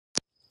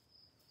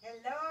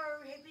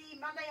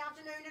Monday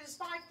afternoon. It is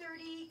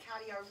 5:30,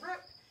 cardio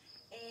rip,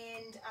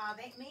 and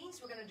that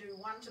means we're going to do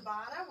 1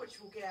 Tabata,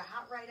 which will get our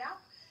heart rate up.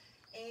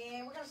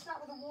 And we're going to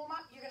start with a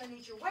warm-up. You're going to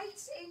need your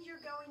weights, and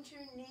you're going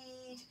to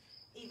need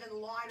even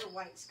lighter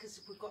weights because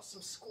we've got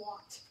some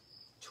squat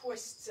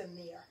twists in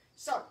there.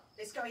 So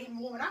let's go ahead and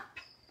warm it up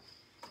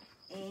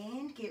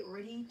and get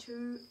ready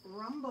to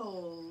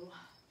rumble.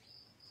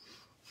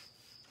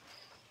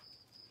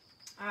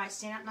 All right,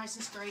 stand up nice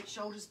and straight,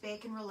 shoulders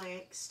back and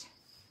relaxed.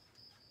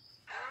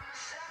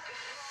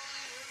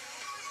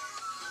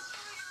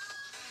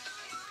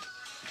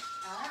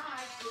 All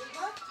right, good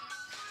work.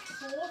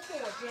 4, 4,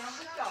 down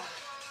we go.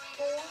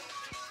 4,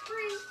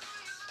 3,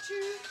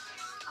 2,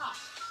 up.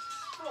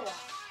 4,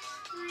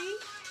 3,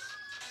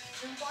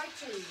 2 by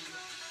 2.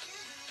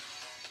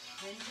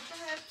 Hinge at the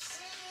hips.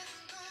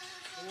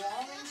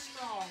 Long and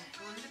strong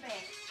through the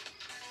back.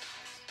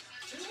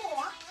 2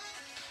 more.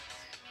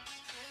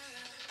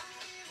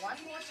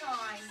 1 more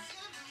time.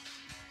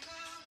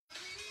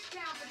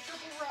 Down for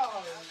triple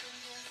row.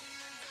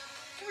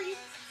 3,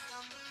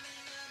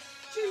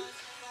 2.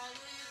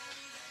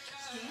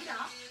 Stand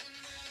up.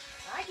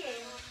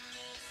 Again.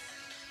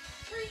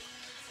 3,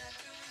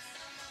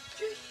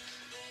 2.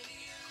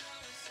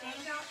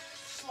 Stand up.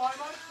 Slow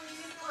mo clean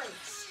and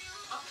brace.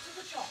 Up to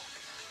the top.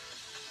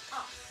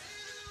 Up.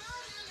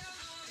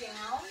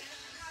 Down.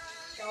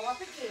 Go up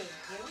again.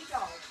 Here we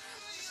go.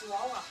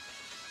 Slow up.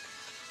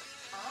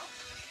 Up.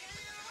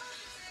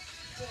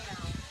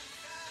 Down.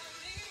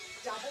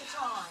 Double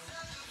time.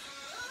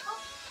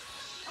 Up.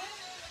 Up.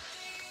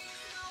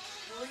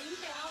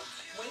 Breathe out.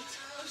 Weights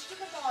close to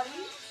the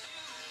body.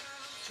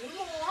 2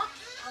 more.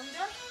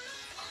 Under.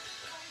 Up.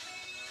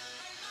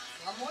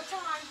 1 more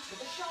time. To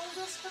the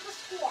shoulders for the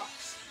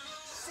squats.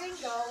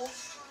 Singles.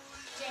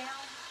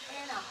 Down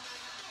and up.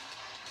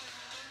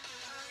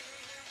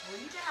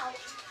 Breathe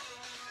out.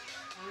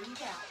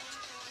 Breathe out.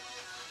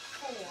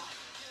 4,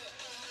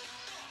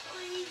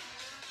 3,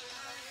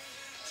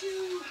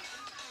 2.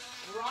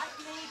 Right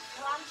knee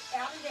front,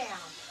 out and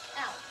down.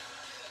 Out.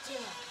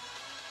 Down.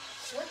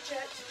 Switch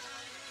it.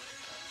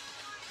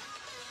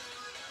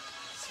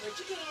 Switch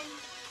again.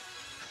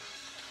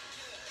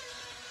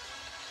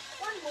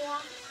 1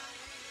 more.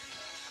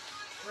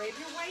 Grab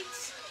your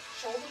weights.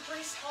 Shoulder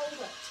press, hold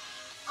it.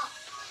 Up.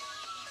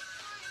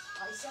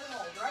 Place and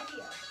hold right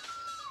here.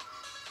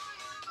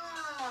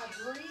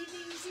 Breathe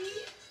easy.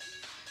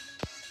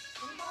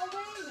 Keep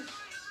holding.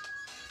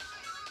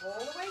 All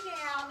the way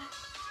down.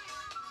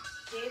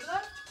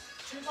 Deadlift,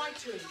 2 by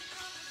 2.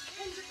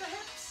 Hinge at the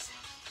hips.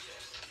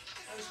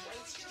 Those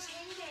weights just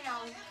hang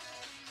down.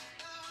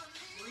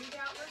 Breathe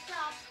out, lift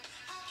up.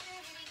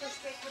 Push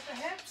back with the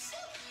hips.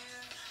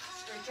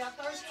 Stretch out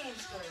those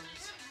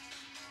hamstrings.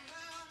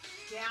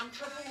 Down,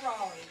 triple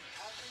row.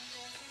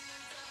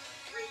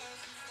 3,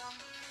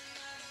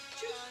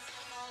 2.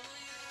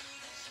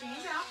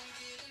 Stand up.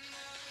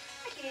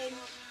 Again.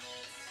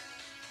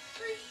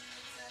 3,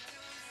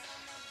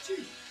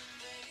 2.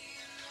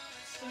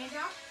 Stand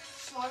up.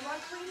 Slow mo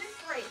clean and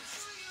press.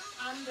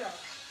 Under.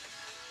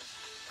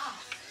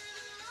 Up.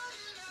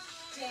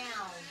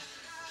 Down.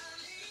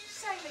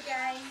 Same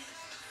again.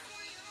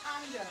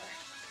 Under.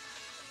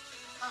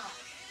 Up.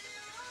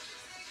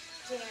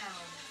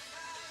 Down.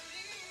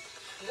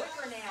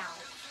 Quicker now.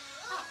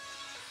 Up.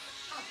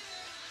 Up.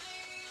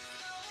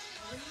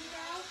 Breathe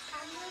out.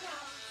 Come right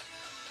up.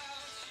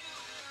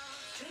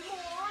 2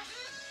 more.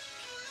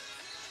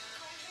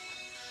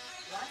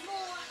 1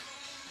 more.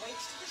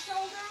 Weights to the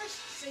shoulders.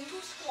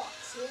 Single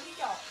squats. Here we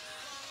go.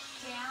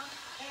 Down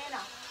and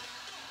up.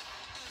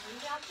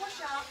 Breathe out. Push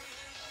up.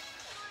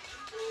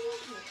 Ooh,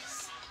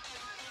 yes.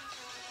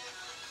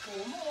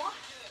 4 more.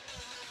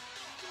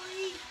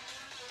 3,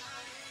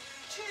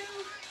 2.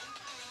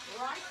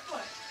 Right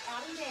foot.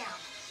 Out and down.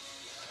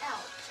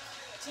 Out.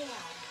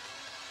 Down.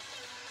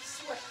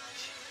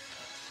 Switch.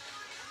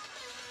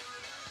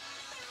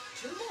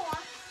 2 more.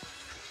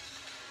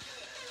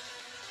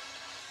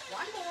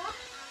 1 more.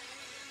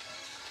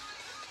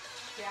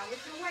 Down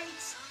with your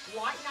weights.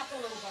 Lighten up a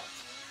little bit.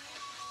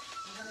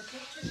 You're going to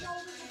take the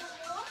shoulders a bit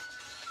more.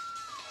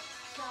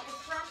 Start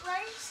with front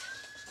raise.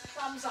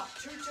 Thumbs up.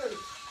 2, 2.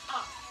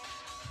 Up.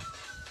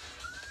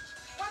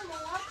 1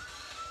 more.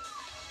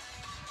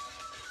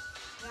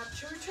 Now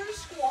 2, 2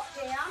 squat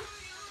down.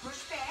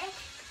 Push back.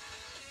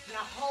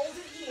 Now hold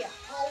it here.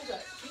 Hold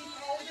it. Keep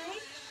holding.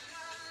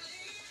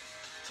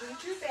 2,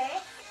 2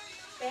 back.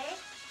 Back.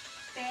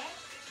 Back.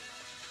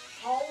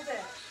 Hold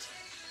it.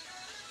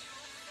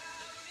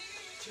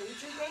 2, 2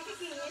 back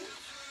again.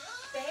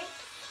 Back.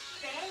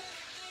 Back.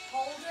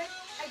 Hold it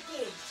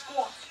again.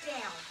 Squat.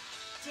 Down.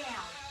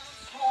 Down.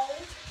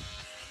 Hold.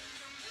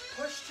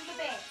 Push to the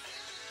back.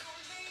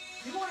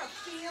 You want to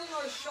feel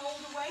those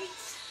shoulder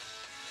weights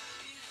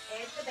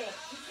at the back.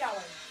 Keep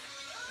going.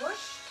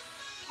 Push.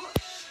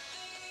 Push.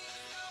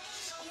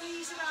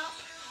 Squeeze it up.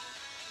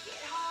 Get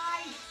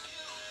high.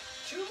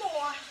 2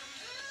 more.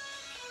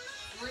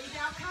 Breathe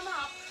out. Come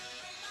up.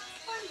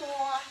 1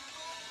 more.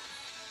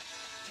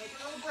 Take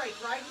a little break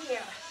right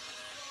here.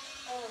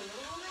 Oh, a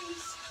little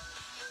release.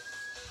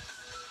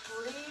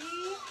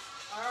 Breathe.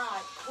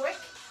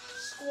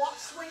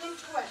 swing and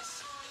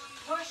twist.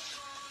 Push,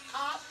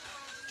 up,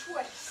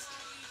 twist.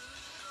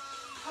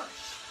 Push,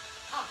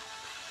 up.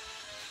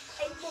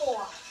 8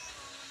 more.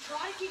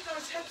 Try to keep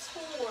those hips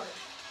forward.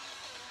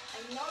 I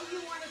know you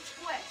want to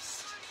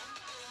twist,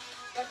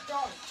 but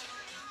don't.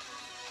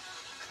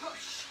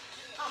 Push,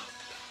 up.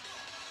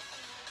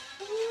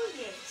 Ooh,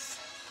 yes.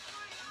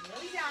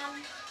 Nearly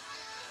done.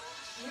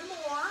 2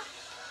 more.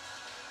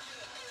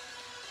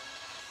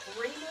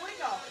 3 more to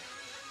go.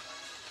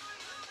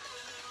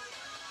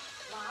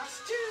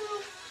 Last 2.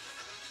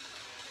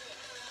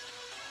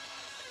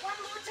 1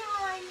 more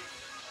time.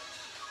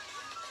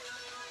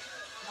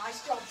 Nice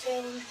job,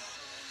 team.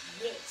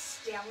 Yes,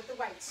 down with the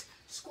weights.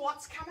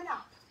 Squats coming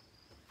up.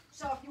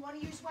 So if you want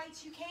to use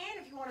weights, you can.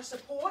 If you want to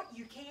support,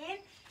 you can.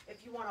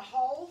 If you want to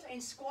hold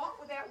and squat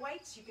without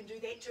weights, you can do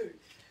that too.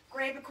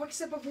 Grab a quick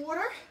sip of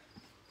water,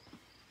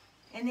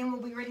 and then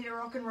we'll be ready to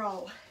rock and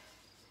roll.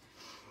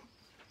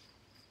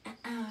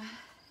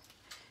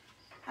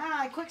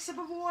 Quick sip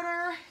of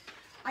water.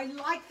 I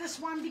like this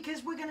one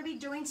because we're going to be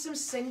doing some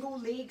single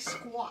leg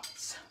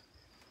squats.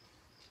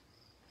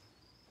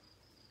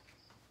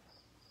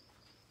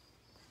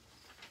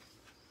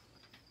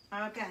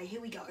 Okay,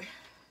 here we go.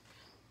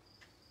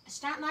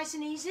 Start nice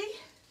and easy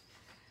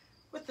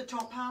with the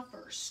top half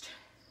first.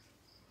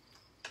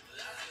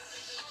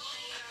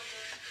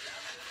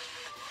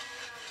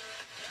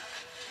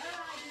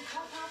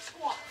 Top half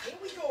squat. Here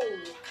we go.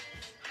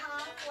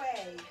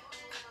 Halfway.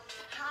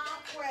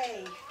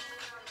 Halfway.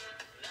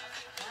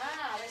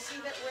 Let's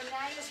see that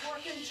Renee is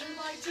working 2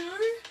 by 2.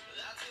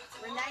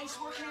 Renee's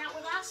working out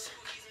with us.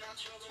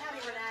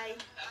 Howdy, Renee.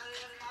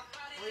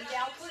 Breathe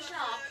out, push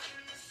up.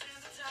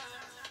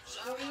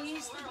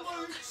 Squeeze the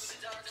glutes.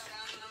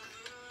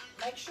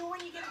 Make sure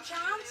when you get a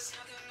chance,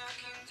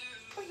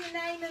 put your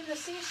name in the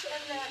session,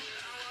 in the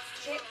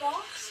chat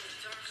box,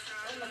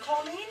 in the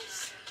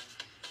comments,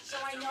 so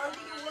I know that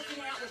you're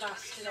working out with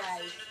us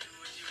today.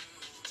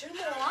 2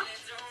 more.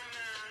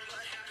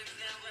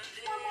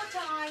 1 more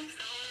time.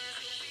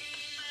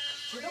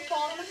 To the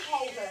bottom and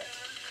hold it.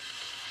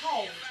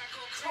 Hold,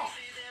 top,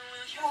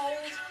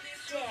 hold,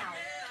 down,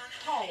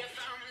 hold,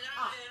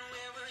 up.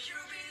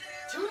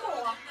 2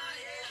 more.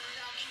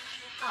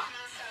 Up.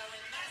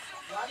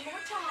 1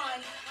 more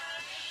time.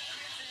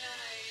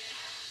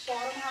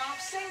 Bottom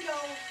half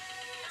single.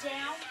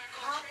 Down,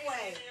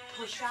 halfway.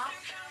 Push up.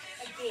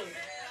 Again.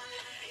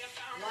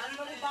 1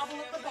 little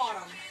bubble at the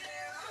bottom.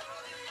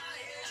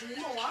 2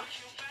 more.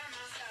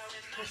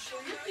 Push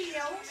through your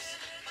heels.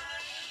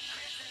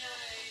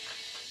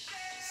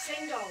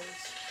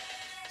 Singles.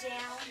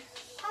 Down,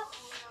 up,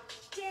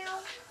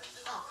 down,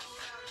 up.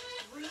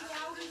 Breathe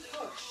out and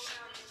push.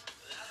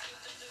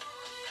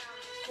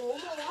 4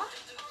 more.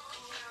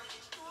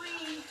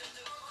 3,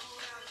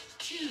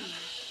 2,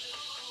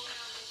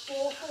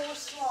 4, 4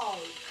 slow.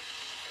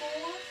 4,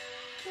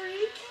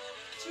 3,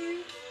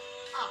 2,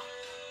 up.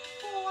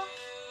 4,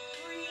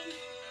 3,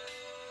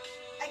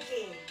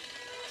 again.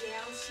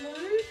 Down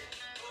smooth.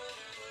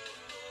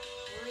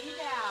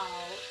 Breathe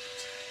out.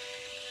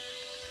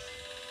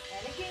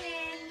 And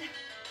again.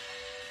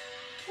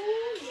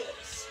 Oh,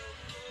 yes.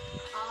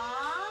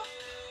 Up.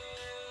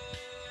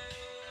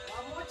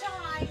 1 more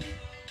time.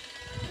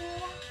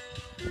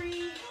 4,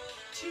 3,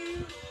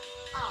 2,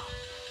 up.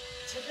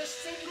 To the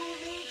single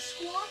leg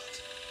squat.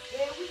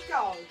 There we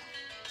go.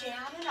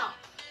 Down and up.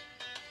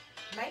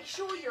 Make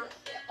sure you're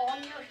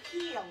on your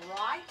heel,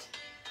 right?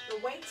 The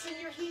weight's in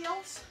your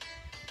heels.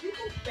 You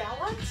can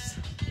balance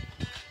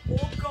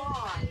or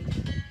guide.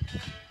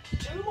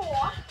 2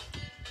 more.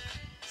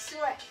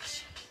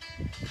 Switch.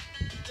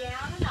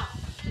 Down and up.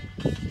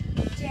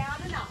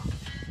 Down and up.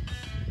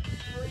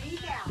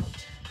 Breathe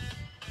out.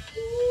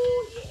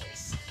 Ooh,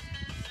 yes.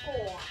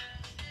 4,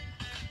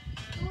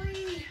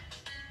 3,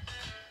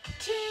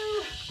 2,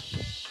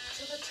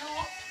 to the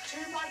top, 2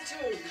 by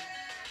 2.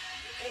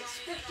 It's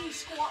 50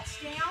 squats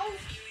down,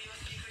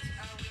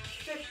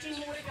 50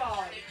 more to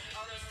go.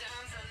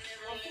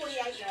 Well,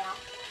 48 now.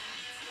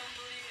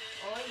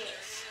 Oh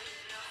yes.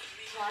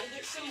 Try to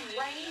get some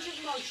range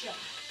of motion.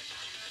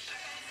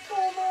 4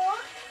 more.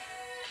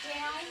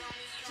 Down,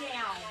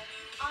 down,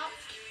 up,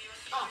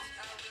 up.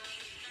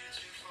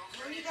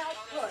 Breathe out,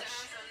 push.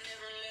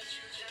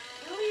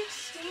 Really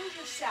extend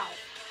yourself.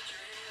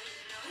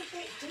 Get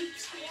that deep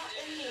squat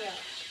in there.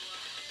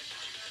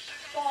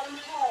 Bottom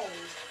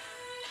hold.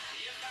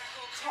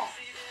 Top.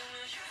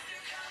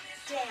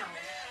 Down.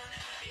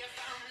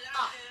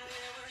 Up.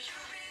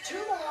 2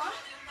 more.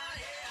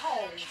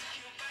 Hold.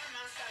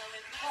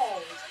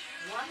 Hold.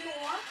 1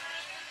 more.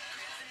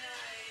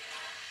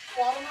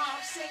 Bottom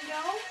half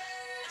single.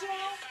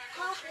 Down.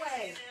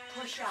 Halfway.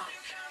 Push up.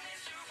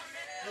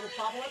 Little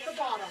bubble at the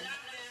bottom.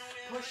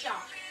 Push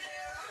up.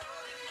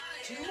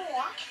 2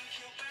 more.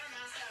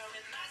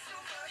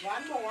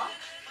 1 more.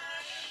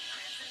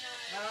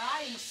 All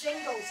right, in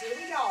singles, here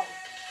we go.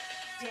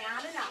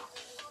 Down and up.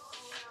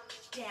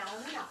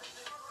 Down and up.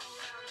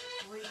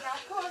 Breathe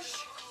out, push.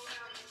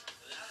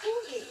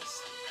 Oh,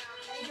 yes.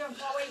 How you doing,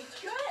 Chloe?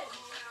 Good.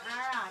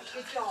 All right,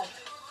 good job.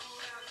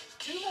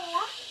 2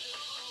 more.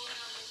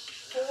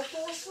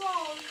 4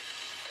 slow.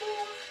 4,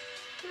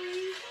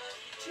 3,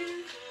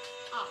 2,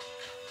 up.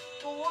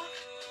 4,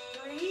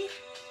 3.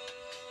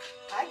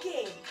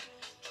 Again.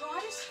 Try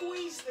to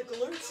squeeze the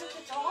glutes at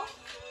the top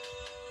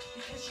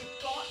because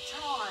you've got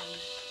time.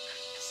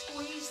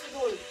 Squeeze the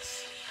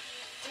glutes.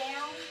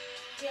 Down,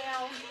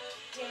 down,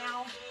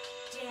 down,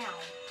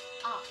 down.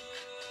 Up,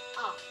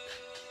 up.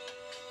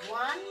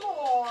 One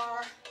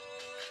more.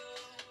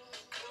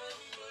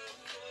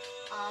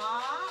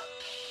 Up.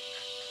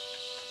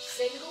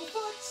 Single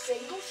foot,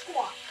 single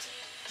squat.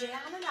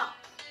 Down and up.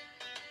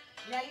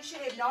 Now you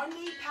should have no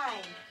knee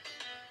pain.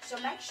 So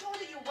make sure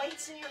that your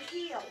weight's in your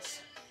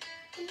heels.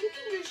 And you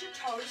can use your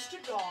toes to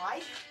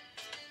guide.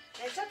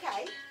 That's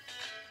okay.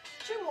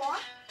 2 more.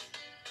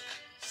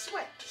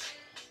 Switch.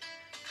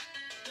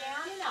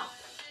 Down and up.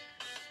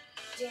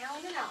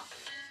 Down and up.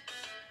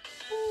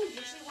 Ooh,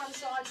 usually one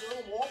side's a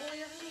little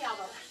wobblier than the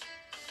other.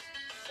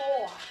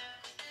 4,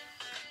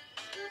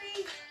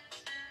 3,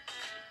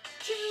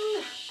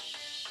 2.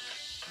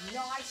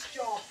 Nice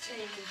job,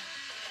 team.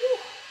 Whew.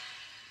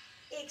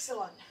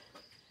 Excellent.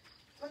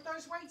 Put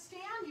those weights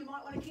down. You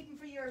might want to keep them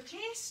for your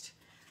chest.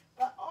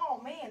 But, oh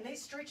man, they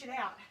stretch it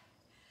out.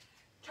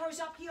 Toes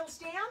up, heels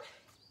down,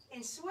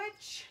 and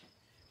switch.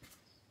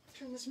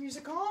 Turn this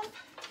music off.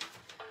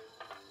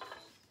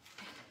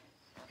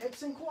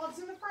 Hips and quads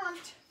in the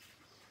front.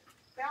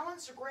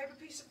 Balance or grab a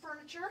piece of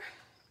furniture.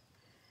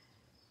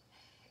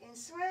 And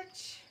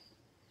switch.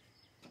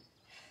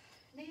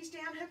 Knees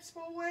down, hips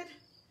forward.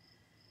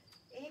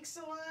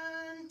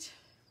 Excellent.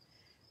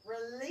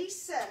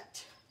 Release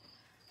it.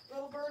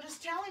 Little bird is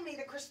telling me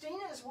that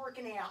Christina is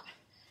working out.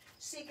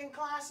 Second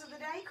class of the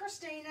day,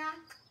 Christina.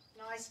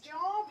 Nice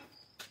job.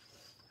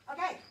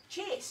 Okay,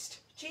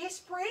 chest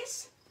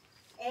press,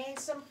 and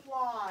some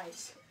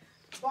flies.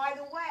 By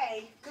the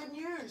way, good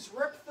news,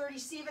 RIP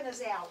 37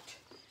 is out.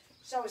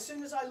 So as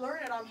soon as I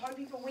learn it, I'm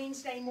hoping for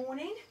Wednesday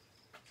morning,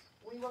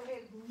 we will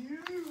have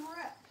new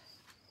RIP.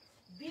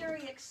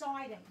 Very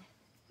exciting.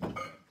 All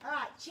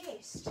right,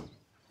 chest.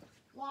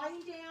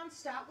 Lying down,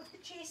 start with the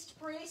chest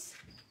press.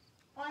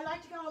 I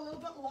like to go a little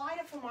bit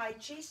lighter for my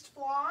chest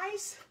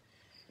flies,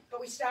 but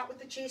we start with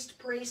the chest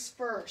press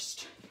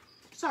first.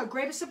 So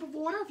grab a sip of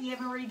water if you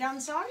haven't already done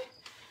so.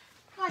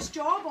 Nice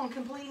job on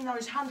completing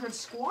those 100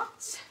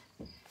 squats.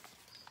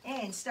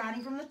 And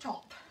starting from the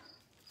top.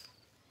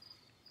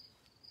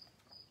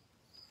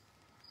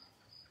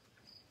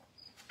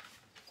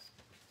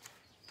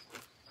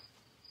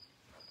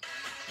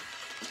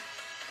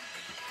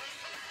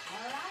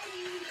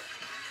 Alrighty.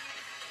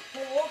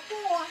 4,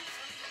 4.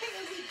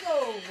 Here we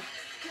go.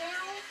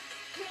 Down,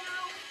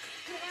 down,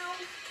 down,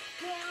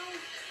 down,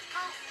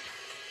 up,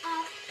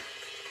 up.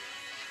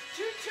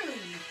 2, 2.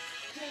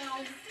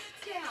 Down,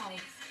 down,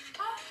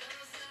 up,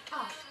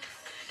 up.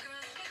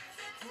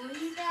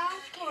 Breathe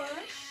out,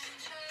 push.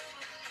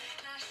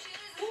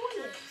 Oh,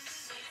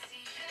 yes.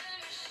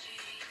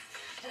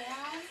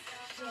 Down,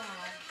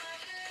 down.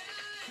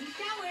 Keep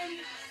going.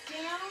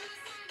 Down,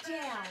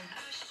 down.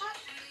 Up,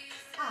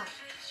 up.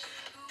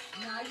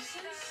 Nice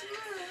and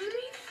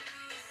smooth.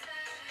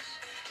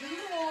 2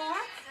 more.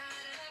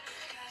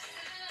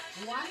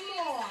 1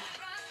 more.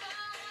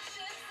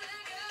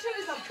 To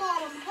the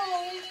bottom,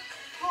 hold,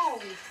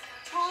 hold.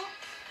 Top,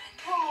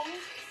 hold,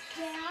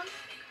 down,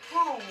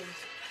 hold.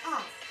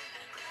 Up.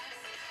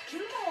 2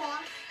 more.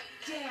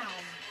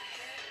 Down.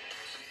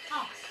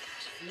 Up.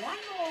 1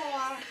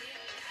 more.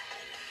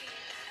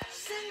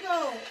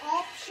 Single.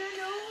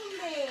 Optional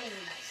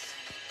legs.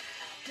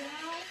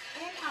 Down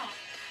and up.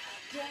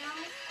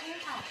 Down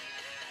and up.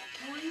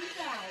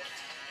 Breathe out.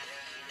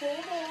 4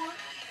 more.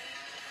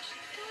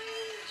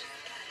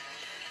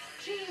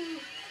 3, 2.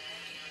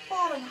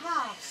 Bottom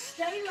half.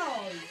 Stay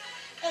low.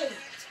 8,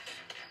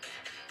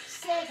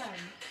 7,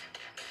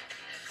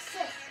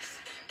 6.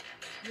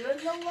 You're in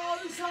the low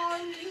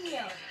zone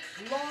here.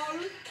 Low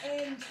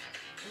and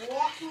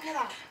locking it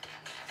up.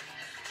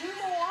 2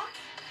 more.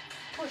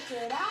 Push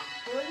it up.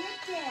 Bring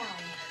it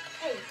down.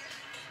 8,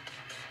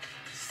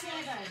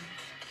 7,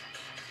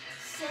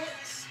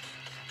 6,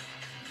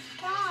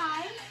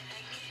 5.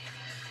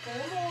 4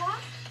 more.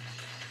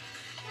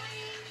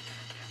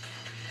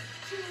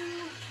 3, 2.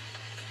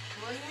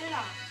 Bring it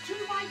up. 2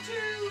 by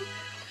 2.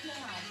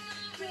 Down,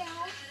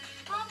 down,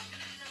 up,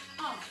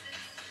 up.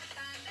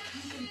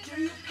 You can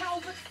do your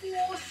pelvic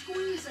floor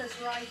squeezes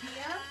right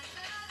here.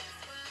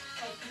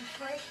 So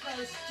contract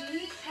those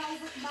deep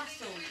pelvic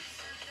muscles.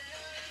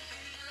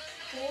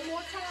 4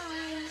 more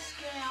times.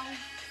 Down,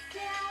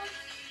 down,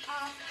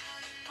 up,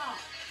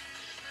 up.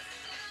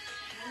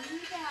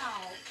 Breathe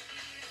out.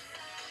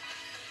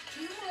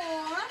 2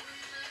 more.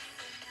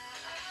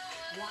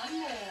 1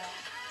 more.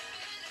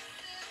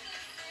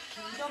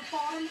 To the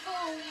bottom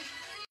hold.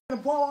 The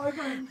ball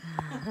open.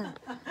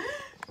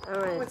 All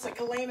right. Oh, it's a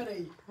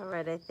calamity. All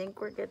right, I think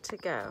we're good to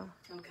go.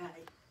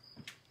 Okay.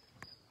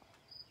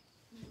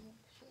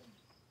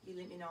 You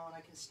let me know when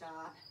I can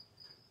start.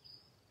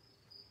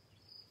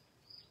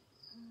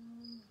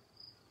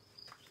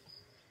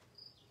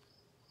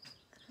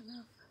 I don't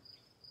know.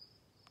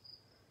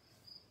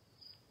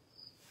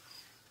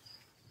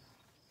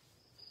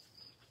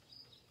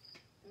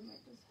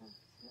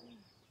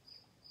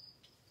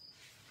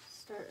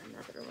 Start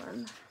another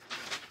one.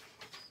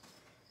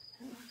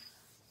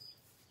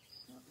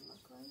 What it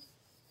look like?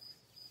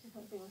 I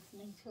hope they're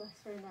listening to us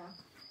right now.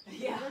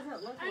 Yeah. It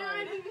doesn't look I know, I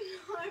like.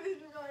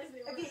 didn't realize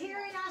they were. If you're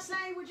hearing us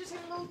say we're just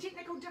having a little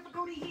technical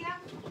difficulty here,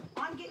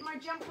 I'm getting my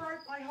jump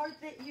rope. I hope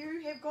that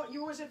you have got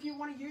yours if you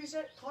want to use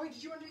it. Chloe,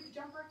 did you want to do the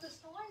jump rope this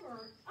time?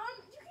 Or?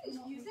 You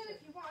can use it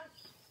if you want.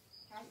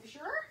 Okay, you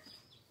sure?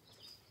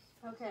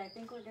 Okay, I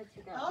think we're good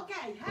to go.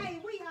 Okay, hey,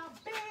 we are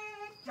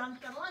back. Dun,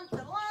 dun, dun,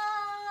 dun,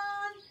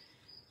 dun.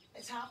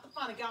 It's half the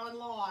fun of going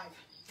live.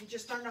 You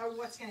just don't know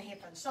what's going to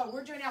happen. So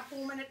we're doing our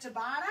 4-minute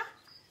Tabata.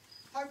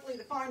 Hopefully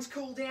the phone's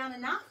cooled down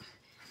enough.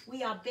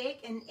 We are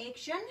back in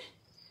action.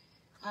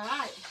 All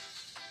right.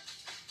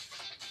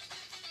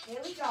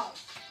 Here we go.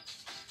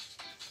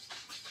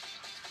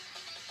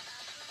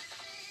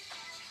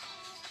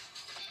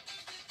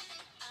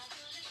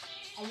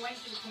 I'm waiting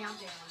for the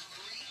countdown.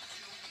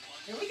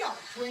 Here we go.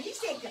 20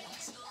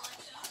 seconds.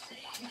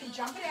 You can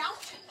jump it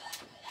out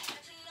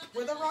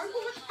with a rope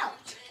or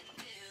without.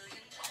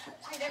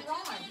 Hey, that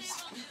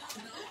rhymes.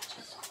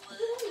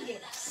 Ooh,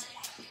 yes.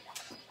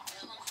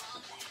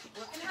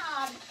 Working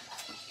hard.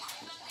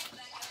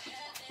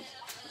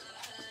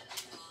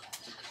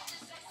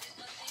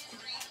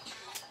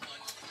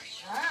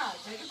 All right,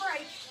 take a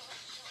break.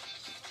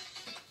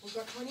 We've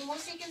got 20 more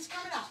seconds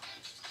coming up.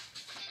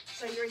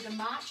 So you're either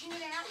marching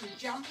it out, you're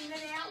jumping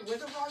it out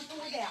with a rope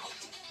or without.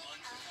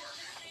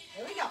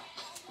 Here we go.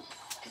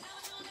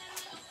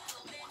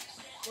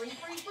 Breathe,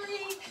 breathe,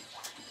 breathe.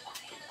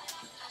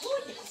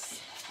 Ooh,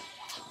 yes.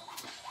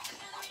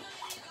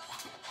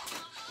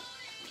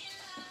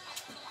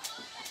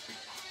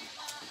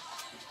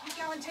 Keep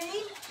going,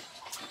 team.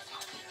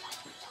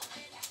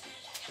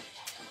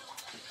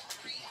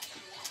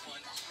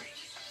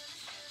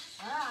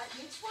 All right,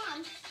 next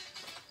one.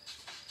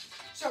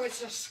 So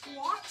it's a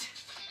squat,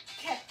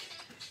 kick,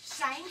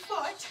 same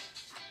foot,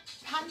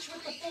 punch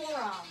with the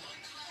forearm.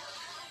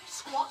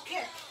 Squat,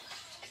 kick.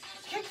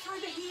 Kick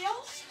through the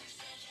heels.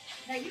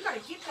 Now you got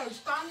to get those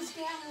buns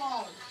down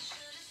low.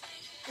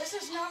 This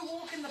is no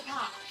walk in the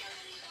park.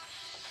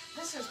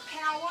 This is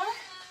power,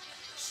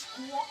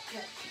 squat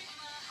kick.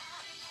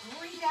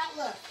 Breathe out,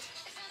 lift.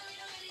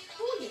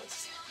 Oh,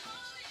 yes.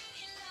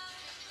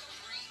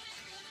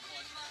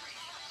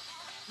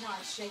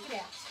 Nice, shake it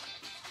out.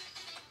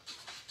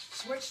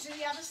 Switch to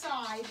the other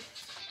side.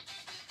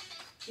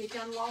 Get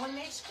down low in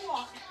that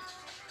squat.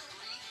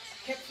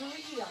 Kick through the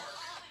heel.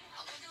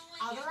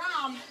 Other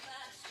arm.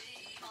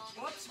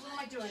 Whoops, what am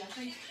I doing? I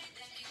think.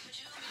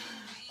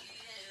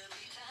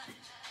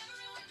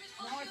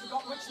 Now I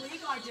forgot which leg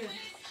I did.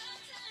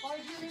 Oh,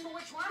 do you remember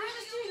which one? I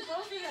was doing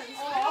both of them.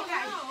 So Oh,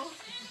 okay.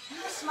 You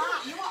were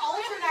smart. You were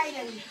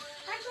alternating.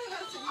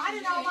 I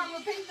don't know if I'm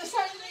repeating the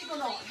same leg or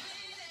not.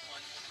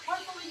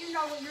 Hopefully you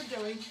know what you're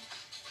doing.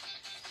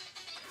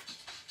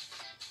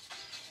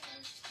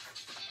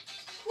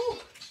 Whew.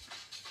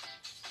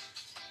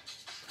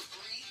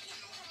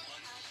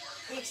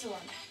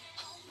 Excellent.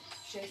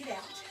 Shake it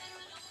out.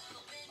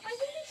 I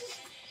think it just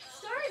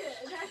started,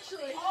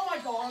 actually. Oh my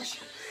gosh.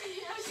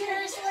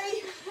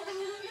 Seriously?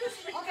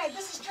 Okay,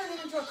 this is turning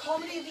into a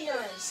comedy of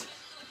errors.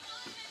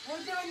 We're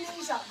doing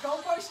knees up,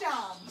 goalpost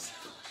arms.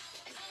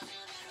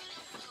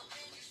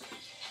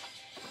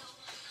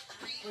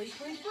 Breathe,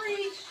 breathe,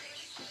 breathe.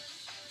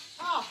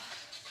 Oh.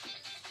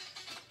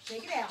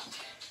 Shake it out.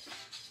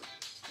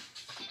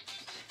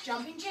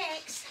 Jumping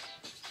jacks.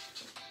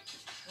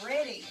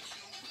 Ready.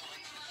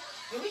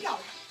 Here we go.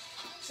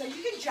 So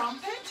you can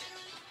jump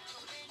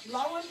it,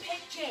 low and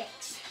pick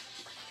jacks.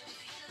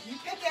 You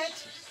pick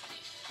it.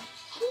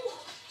 Whew.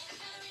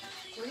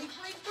 Breathe,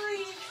 breathe,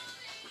 breathe.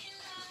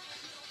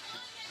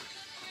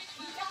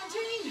 Keep going,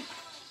 team.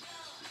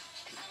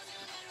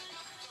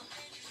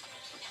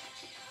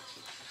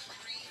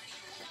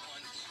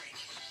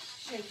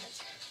 Shake it.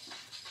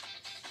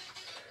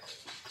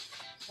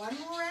 One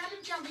more round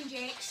of jumping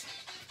jacks.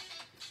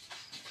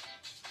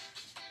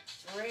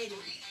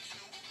 Ready.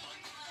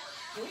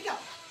 Here we go.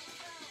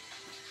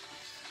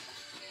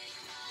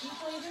 Keep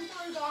breathing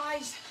through,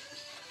 guys.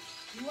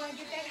 You want to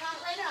get that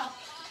heart rate up.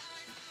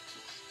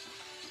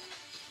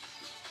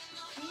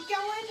 Keep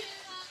going.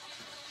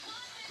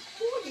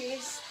 Oh,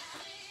 yes.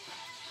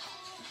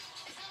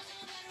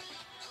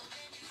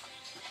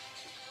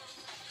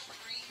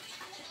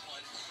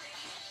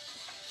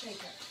 Shake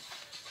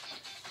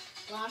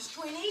it. Last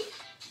 20.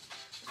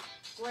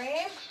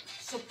 Grab,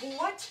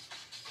 support,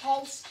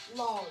 pulse,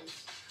 low.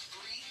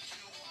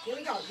 Here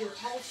we go. You're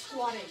pulse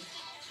squatting.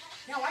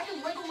 Now I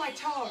can wiggle my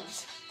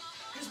toes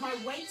because my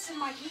weight's in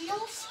my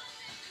heels.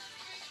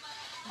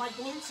 My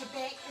glutes are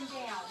back and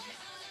down.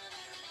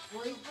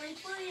 Breathe,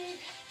 breathe, breathe.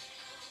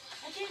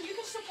 Again, you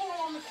can support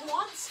on the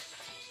quads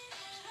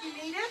if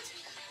you need it.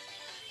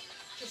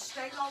 Just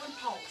stay low and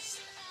pulse.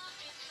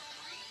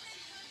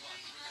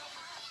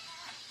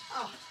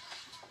 Oh,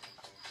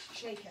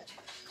 shake it.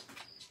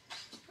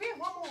 We have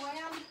one more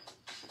round.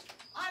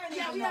 I don't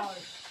even know.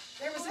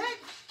 There was it?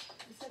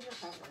 You said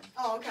recover.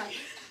 Oh, okay.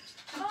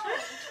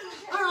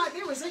 All right,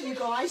 there was it, you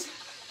guys.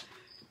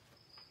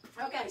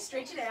 Okay,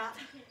 stretch it out.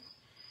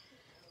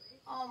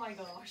 Oh my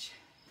gosh.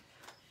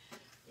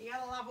 You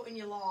gotta love it when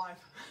you're live.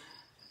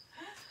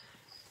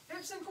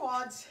 Hips and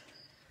quads.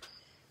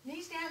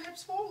 Knees down,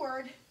 hips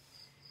forward.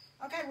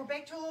 Okay, we're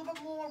back to a little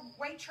bit more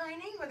weight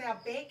training with our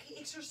back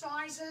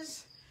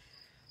exercises.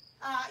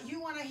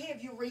 You want to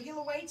have your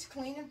regular weights,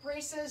 clean and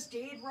presses,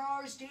 dead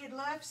rows,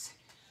 deadlifts,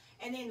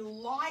 and then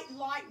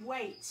light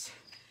weights.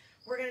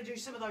 We're going to do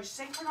some of those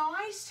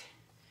synchronized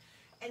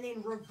and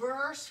then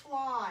reverse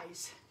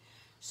flies.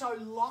 So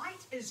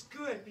light is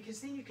good because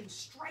then you can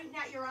straighten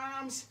out your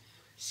arms,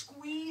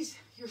 squeeze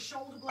your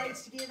shoulder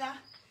blades together,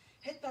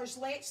 hit those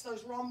lats,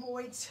 those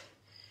rhomboids.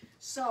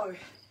 So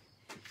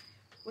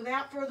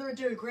without further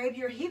ado, grab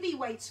your heavy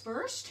weights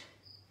first.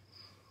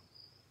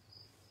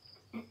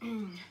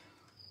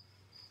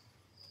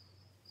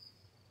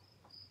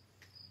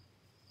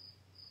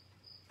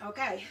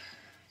 Okay.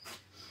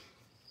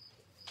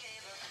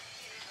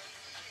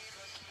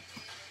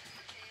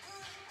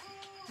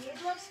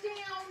 Deadlifts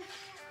down,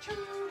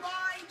 2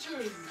 by 2.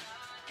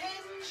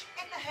 Hinge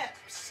at the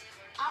hips,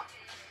 up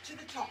to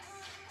the top.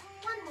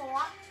 One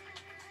more.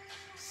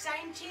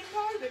 Same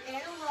tempo, but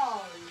add a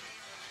row.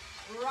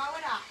 Row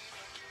it up.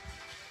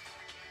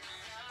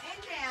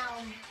 And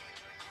down.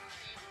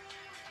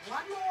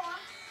 One more.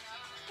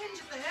 Hinge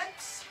at the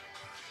hips.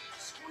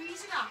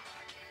 Squeeze it up.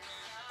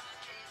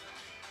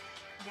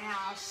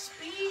 Now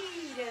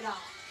speed it up.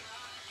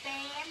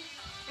 Bang,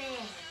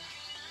 bang.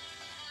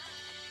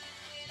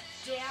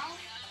 Down,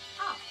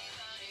 up.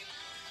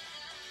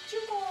 2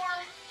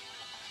 more.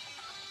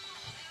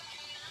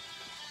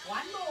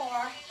 1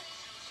 more.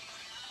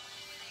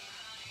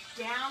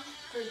 Down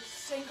for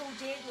single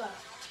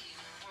deadlift.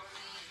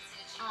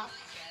 Up,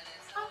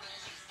 up.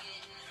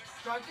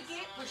 Don't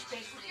forget, push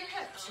back with your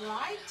hips,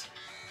 right?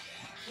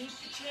 Keep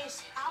the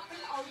chest up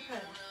and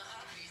open.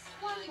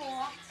 1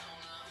 more.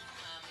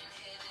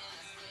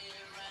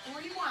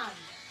 3, 1.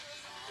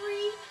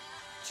 3,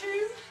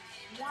 2,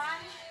 1,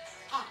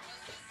 up.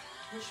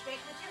 Push back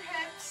with your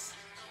hips.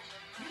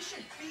 You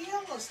should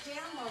feel us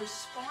down those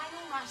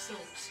spinal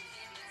muscles.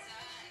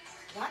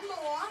 1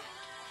 more.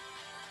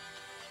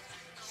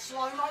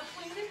 Slow-mo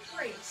clean and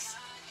press.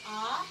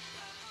 Up,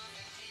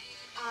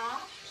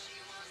 up,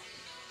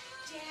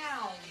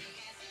 down.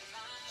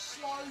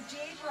 Slow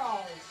dead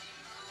roll.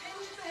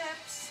 Hinge the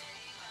hips.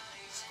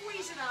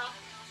 Squeeze it up.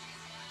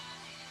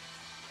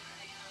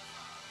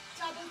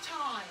 Double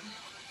time.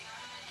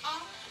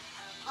 Up,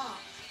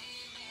 up.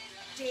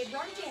 Dead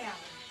row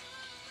down.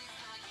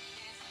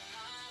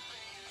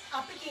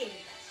 Up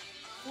again.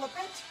 Flip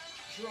it,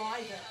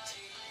 drive it.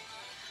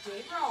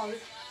 Dead row.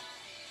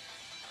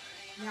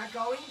 Now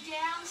going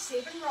down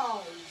 7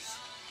 rows.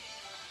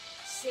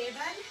 7.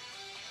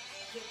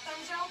 Get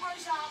those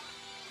elbows up.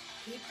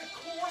 Keep the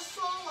core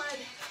solid.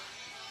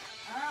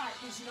 Alright,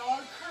 there's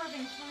no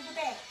curving through the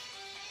back.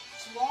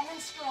 It's long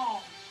and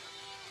strong.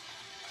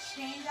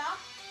 Stand up,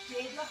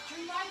 deadlift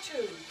 2 by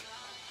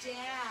 2.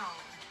 Down.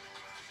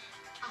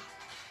 Up.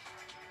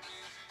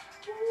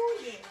 Oh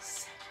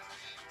yes.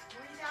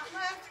 Breathe out,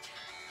 lift.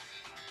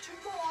 2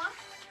 more.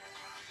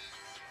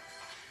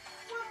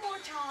 1 more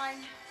time.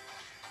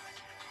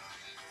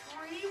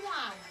 3, 1.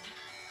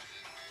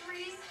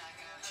 3,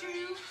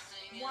 2,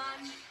 1.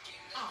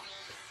 Up.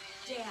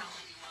 Down.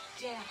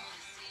 Down.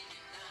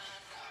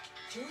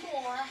 2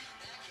 more.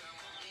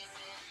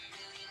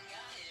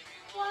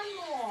 1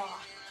 more.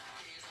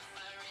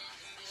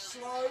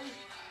 Slow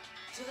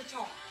to the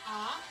top.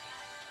 Up.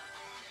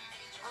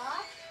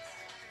 Up.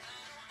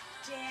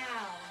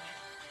 Down.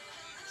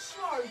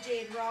 Slow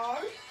dead row.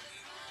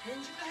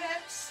 Hinge at the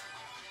hips.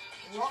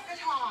 Rock it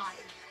high.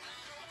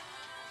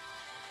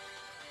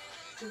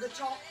 To the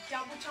top,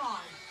 double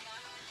time.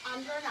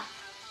 Under and up.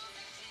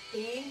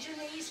 Bend your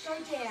knees, go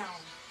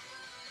down.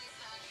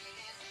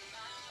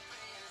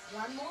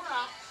 1 more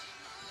up.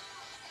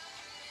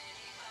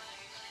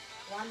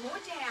 1 more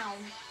down.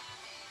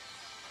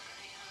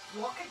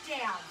 Walk it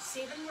down,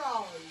 7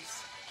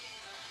 rows.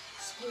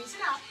 Squeeze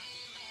it up.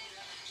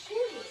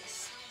 Oh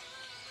yes.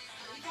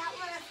 Breathe out,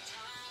 lift.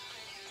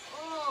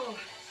 Oh,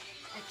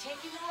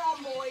 attacking the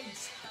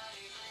rhomboids.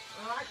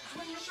 Right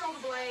between the shoulder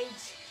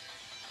blades.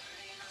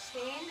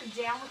 Stand and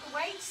down with the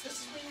weights. This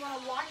is when you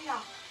want to line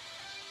up.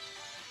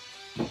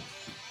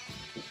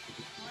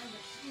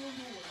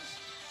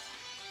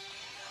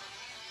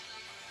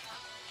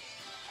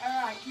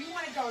 Alright, you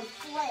want to go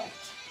flat.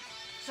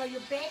 So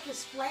your back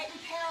is flat and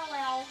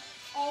parallel.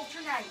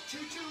 Alternate. 2,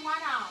 2, 1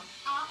 arm.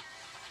 Up,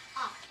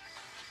 up.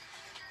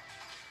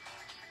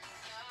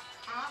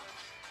 Up,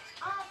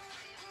 up.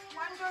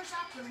 1 goes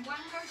up and 1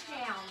 goes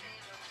down.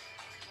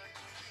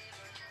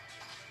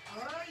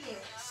 Oh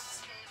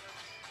yes.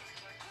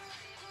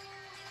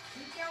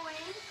 Keep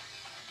going.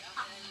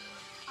 Up,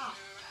 up.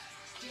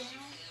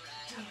 Down,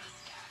 down.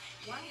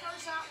 1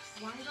 goes up,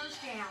 1 goes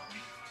down.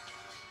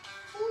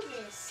 Oh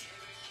yes.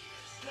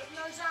 Getting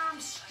those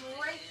arms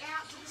straight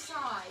out to the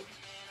side.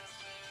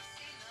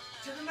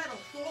 To the middle.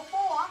 4,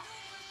 4.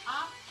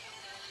 Up.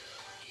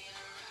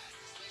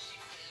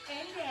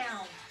 And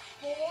down.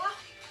 4,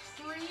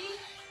 3,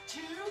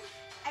 two,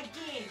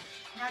 again.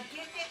 Now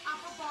get that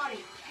upper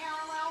body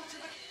parallel to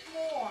the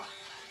floor.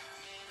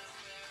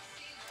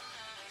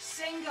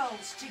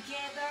 Singles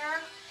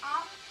together,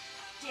 up,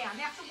 down.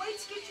 Now if the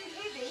weights get too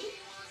heavy,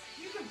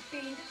 you can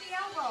bend at the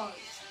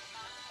elbows.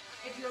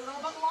 If you're a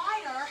little bit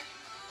lighter,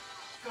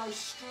 go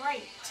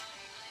straight,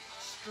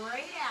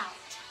 straight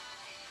out.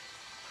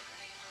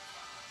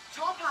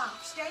 Top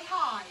half, stay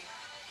high.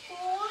 4,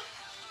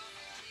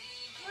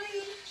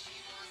 3,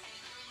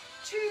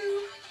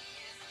 2,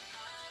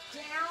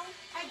 down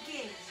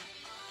again.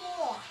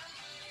 4,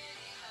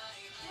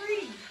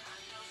 3,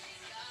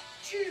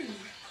 2,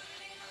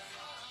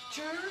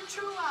 2,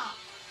 2 up,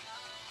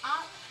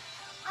 up,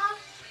 up,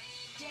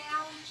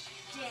 down,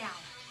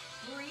 down.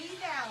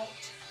 Breathe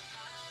out.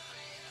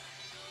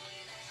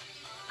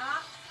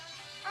 Up,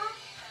 up.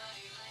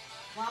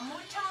 One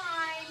more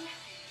time.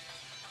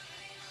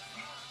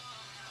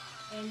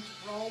 And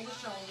roll the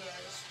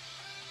shoulders.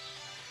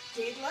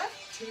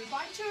 Deadlift, 2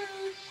 by 2.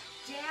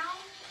 Down,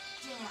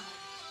 down.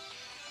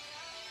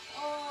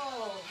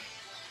 Oh,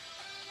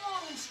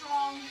 long and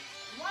strong.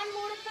 One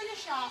more to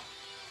finish up.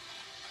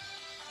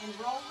 And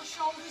roll the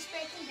shoulders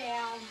back and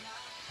down.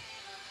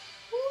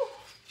 Woo.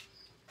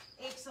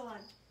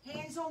 Excellent.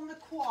 Hands on the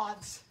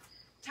quads.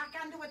 Tuck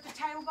under with the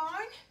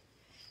tailbone.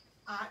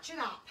 Arch it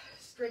up.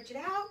 Stretch it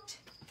out.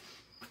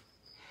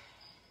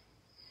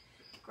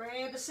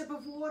 Grab a sip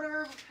of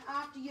water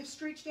after you've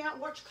stretched out.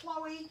 Watch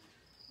Chloe.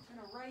 I'm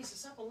going to raise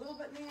this up a little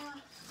bit now.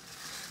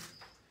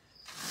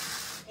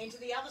 And to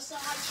the other side,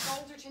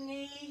 shoulder to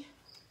knee.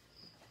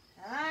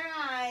 All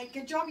right,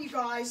 good job, you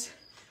guys.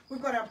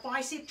 We've got a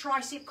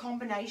bicep-tricep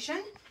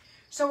combination.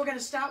 So we're going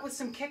to start with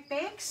some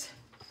kickbacks.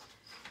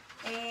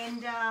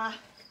 And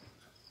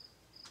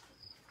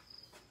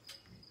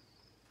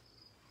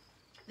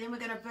then we're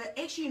going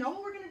to, actually, you know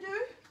what we're going to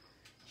do?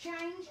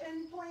 Change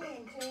in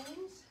plan,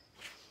 teams.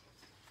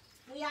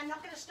 We are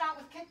not going to start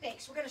with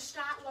kickbacks. We're going to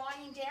start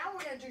lying down.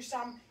 We're going to do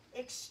some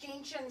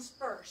extensions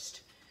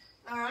first.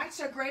 All right,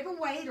 so grab a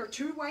weight or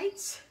 2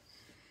 weights.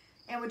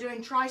 And we're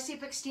doing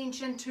tricep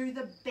extension to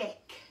the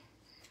back.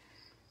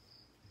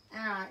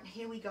 All right,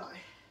 here we go.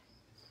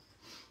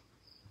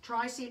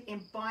 Tricep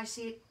and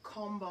bicep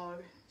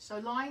combo. So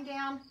lying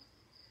down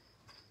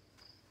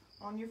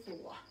on your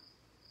floor.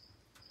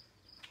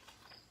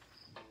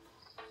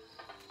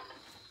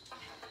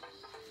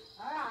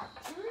 All right,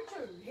 2,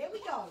 2. Here we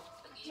go.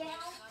 Down,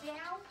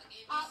 down,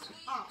 up,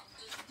 up.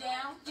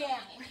 Down,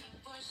 down.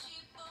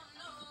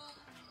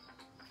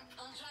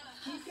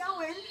 Keep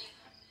going.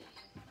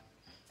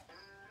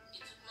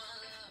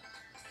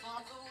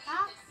 Up,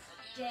 up,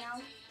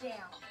 down,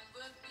 down.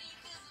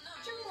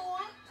 2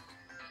 more.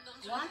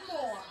 1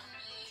 more.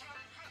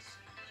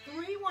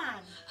 3,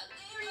 1.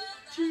 3,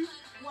 2,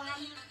 1,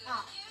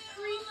 up.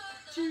 3,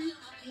 2,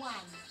 1.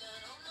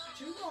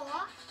 2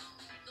 more.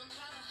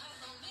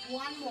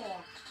 1 more.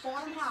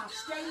 Bottom half,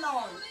 stay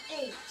low.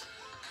 8,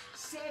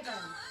 7,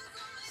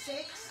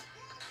 6,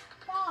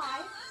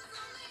 5,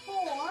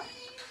 4,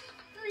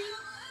 3,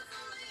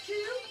 2.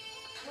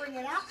 Bring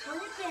it up,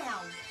 bring it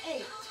down.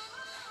 8,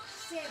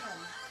 7,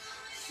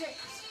 6,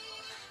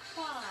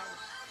 5,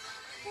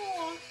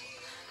 4,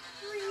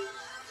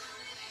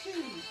 3,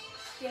 2.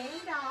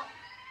 Stand up,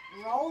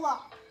 roll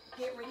up.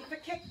 Get ready for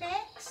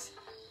kickbacks.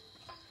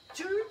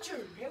 2,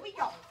 2. Here we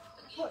go.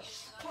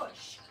 Push,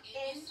 push,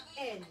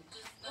 in,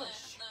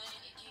 push.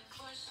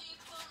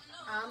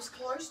 Arms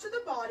close to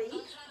the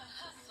body.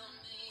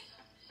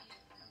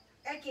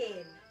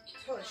 Again,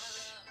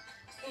 push,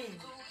 in.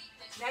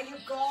 Now your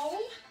goal,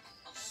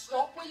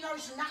 stop when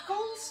those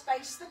knuckles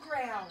face the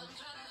ground.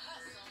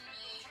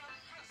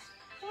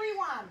 3,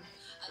 1.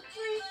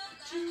 3,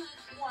 2,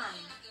 1.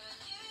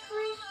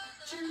 3,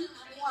 2,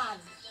 1.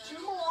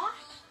 2 more.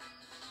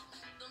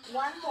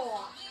 1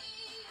 more.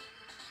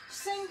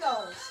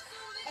 Singles.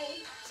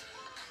 8.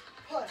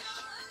 Push.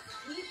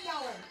 Keep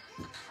going.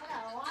 I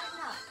gotta lighten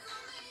up.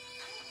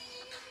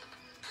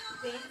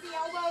 Bend the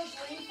elbows,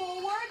 lean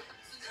forward.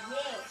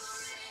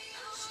 Yes.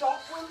 Stop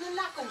when the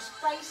knuckles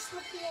face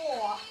the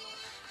floor.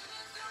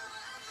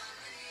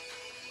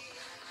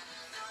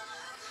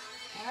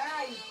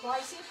 Alright,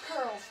 bicep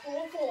curls.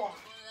 4, 4.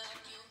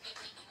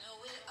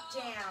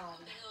 Down.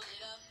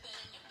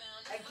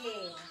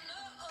 Again.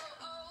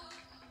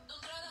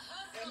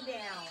 And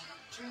down.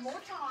 2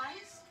 more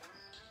times.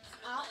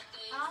 Up,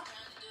 up,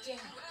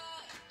 down.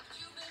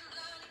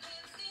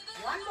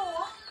 1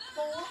 more.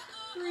 4,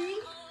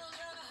 3.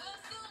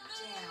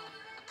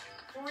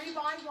 Down. 3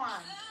 by 1.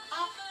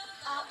 Up,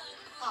 up,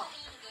 up.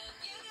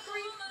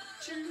 3,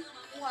 2,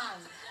 1.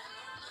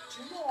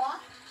 2 more.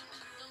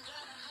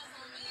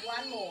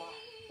 1 more.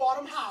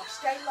 Bottom half,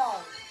 stay low.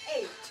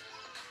 8,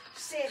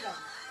 7,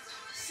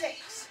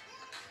 6,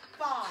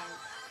 5,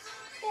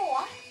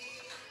 4,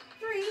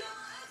 3,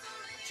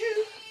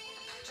 2,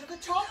 to the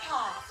top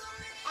half.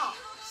 Up,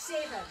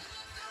 7,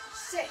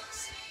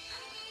 6,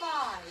 5,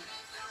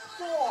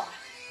 4,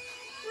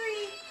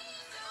 3,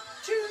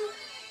 2,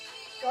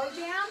 go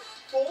down,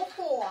 4,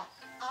 4,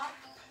 up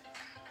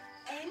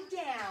and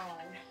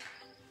down.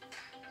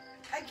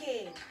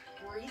 Again,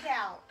 Breathe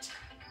out.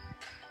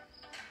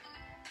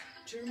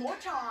 2 more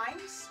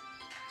times.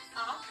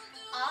 Up,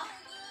 up,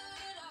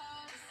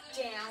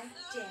 down,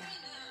 down.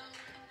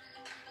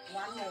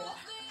 1 more.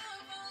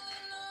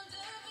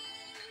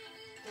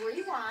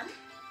 3, 1.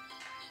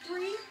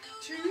 3,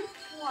 2,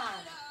 1.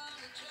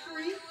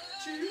 3,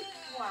 2,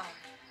 1.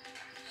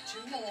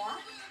 2 more.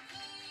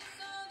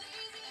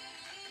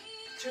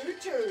 2,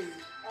 2.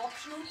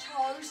 Optional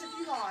toes if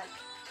you like.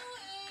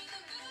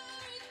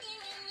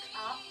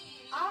 Up,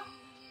 up,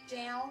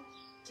 down,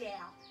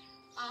 down.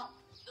 Up,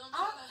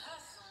 up.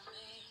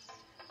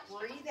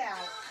 Breathe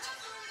out.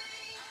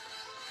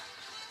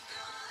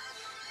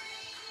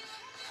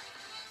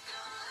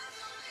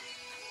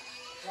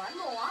 One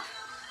more.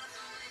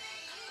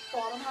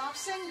 Bottom half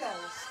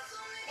singles.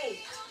 8,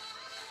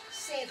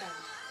 7,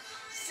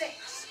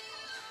 6,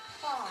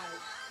 5,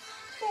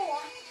 4,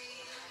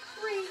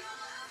 3,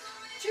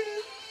 2,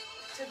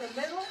 to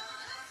the middle,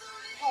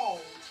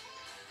 hold,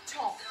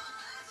 top,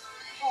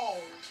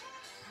 hold,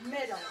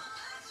 middle,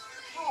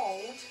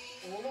 hold,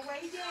 all the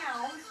way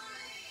down,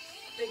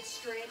 big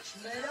stretch,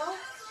 middle,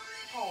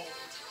 hold,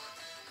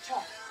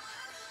 top,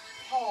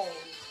 hold,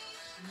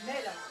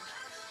 middle,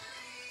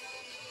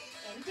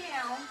 and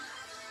down,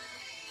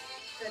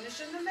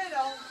 finish in the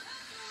middle,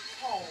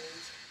 hold.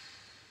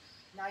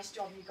 Nice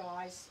job, you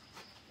guys.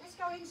 Let's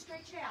go ahead and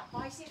stretch it out.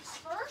 Biceps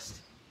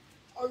first,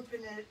 open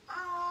it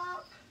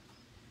up,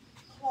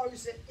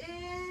 close it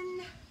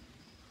in,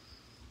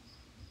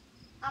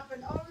 up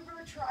and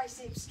over,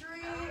 tricep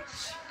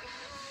stretch,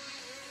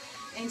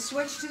 and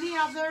switch to the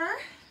other,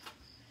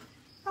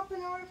 up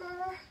and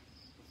over,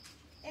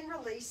 and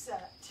release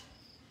it.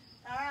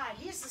 All right,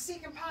 here's the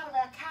second part of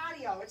our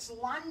cardio. It's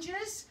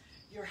lunges.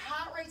 Your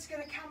heart rate's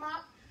going to come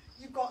up.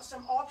 You've got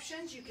some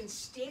options. You can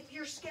step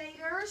your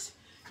skaters,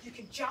 you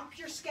can jump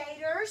your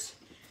skaters,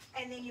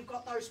 and then you've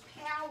got those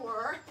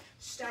power,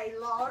 stay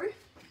low,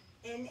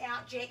 in,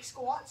 out jack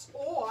squats,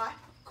 or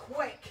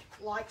quick,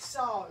 like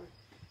so.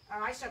 All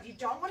right, so if you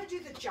don't want to do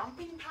the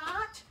jumping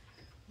part,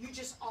 you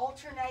just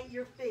alternate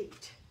your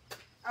feet.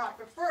 All right,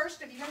 but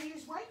first, if you're going to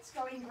use weights,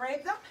 go ahead and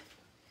grab them.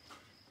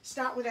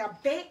 Start with our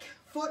back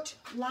foot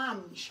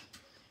lunge.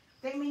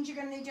 That means you're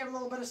going to need to have a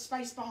little bit of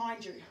space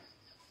behind you.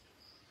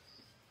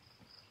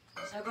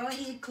 So go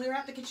ahead, clear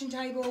out the kitchen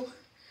table,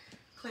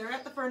 clear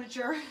out the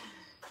furniture.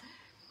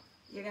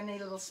 You're going to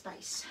need a little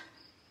space.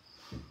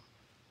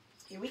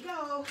 Here we go.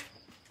 Alright,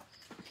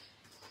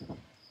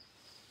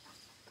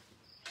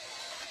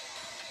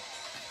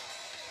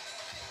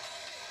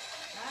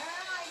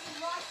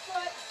 right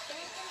foot,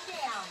 back and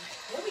down.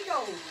 Here we go.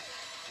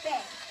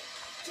 Back,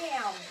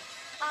 down,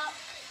 up,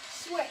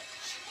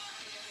 switch.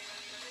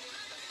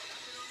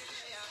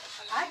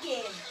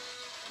 Again,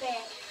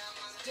 back,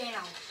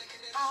 down,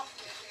 up,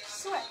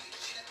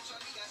 switch.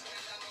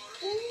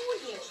 Ooh,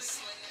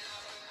 yes.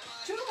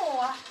 2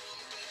 more.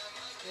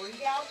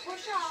 Breathe out,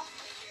 push up.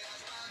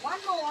 1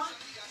 more.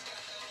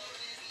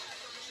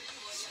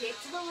 Step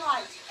to the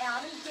right,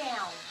 out and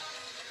down.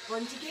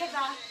 Bring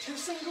together 2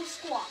 single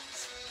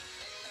squats.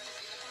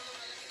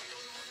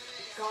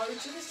 Go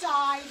to the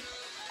side,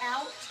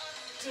 out,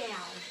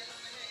 down.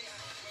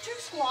 2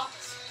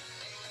 squats.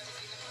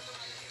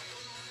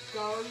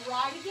 Go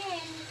right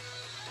again,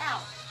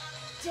 out,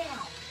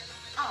 down,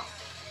 up,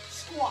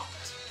 squat.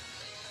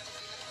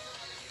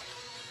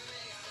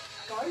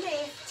 Go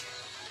left.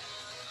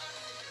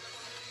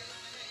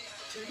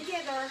 2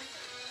 together.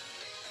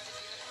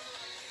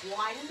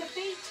 Widen the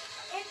feet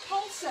and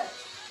pulse it.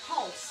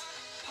 Pulse,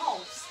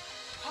 pulse,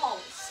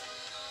 pulse.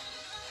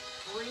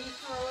 Breathe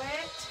through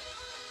it.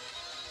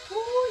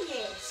 Ooh,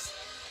 yes.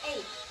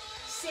 8,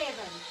 7,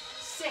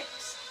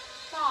 6,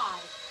 5,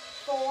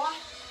 4,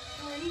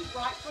 3.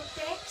 Right foot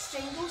back.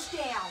 Singles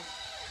down.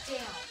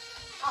 Down.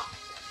 Up.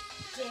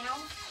 Down.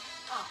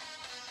 Up.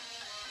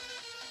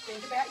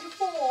 Think about your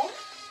form.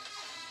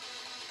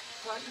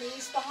 Front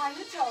knees behind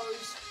the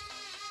toes.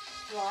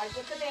 Drive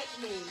with the back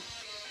knee.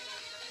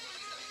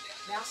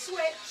 Now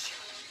switch.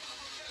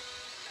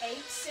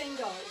 8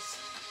 singles.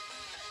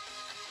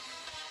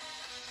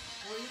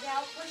 Breathe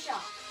out, push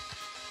up.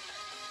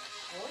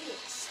 Oh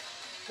yes.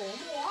 4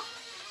 more.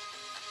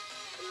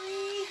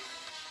 3,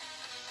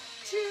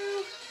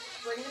 2.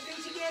 Bring the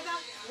feet together.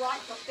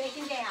 Right foot back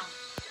and down.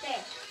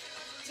 Back,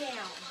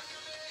 down.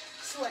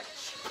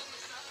 Switch.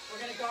 We're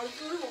going to go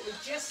through what we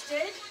just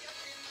did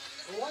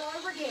all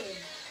over again.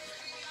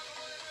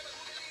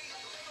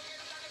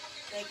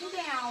 Back and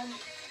down.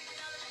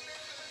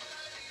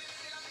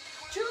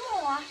 2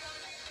 more.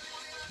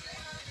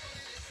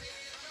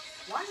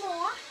 1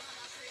 more.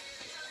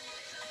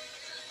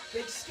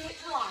 Big step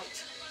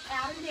right,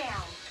 out and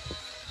down.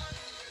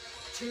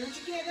 2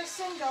 together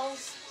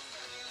singles.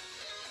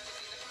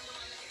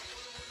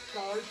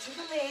 Go to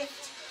the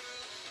left,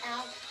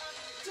 out,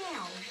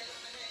 down.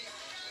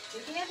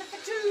 Together for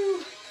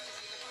 2.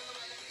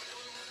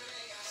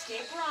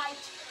 Step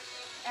right,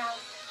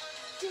 out,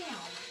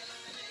 down.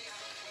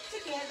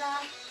 Together.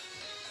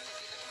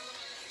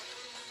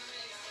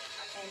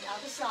 And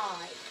other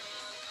side.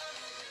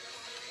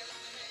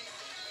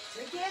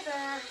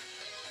 Together.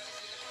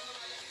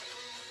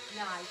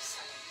 Nice.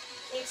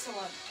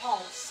 Excellent.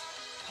 Pulse.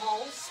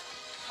 Pulse.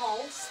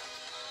 Pulse.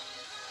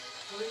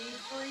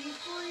 Breathe, breathe,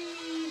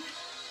 breathe.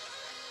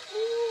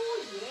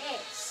 Ooh,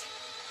 yes.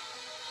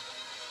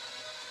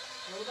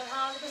 A little bit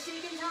harder the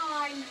second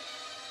time.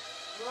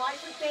 Right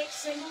foot back,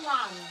 single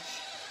lunge.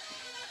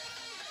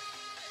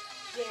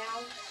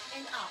 Down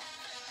and up.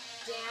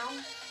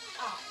 Down,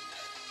 up.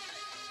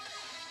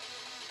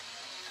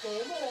 4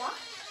 more.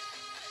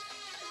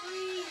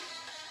 3,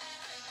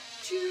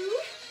 2,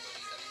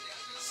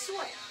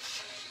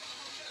 switch.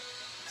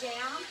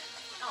 Down,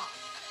 up.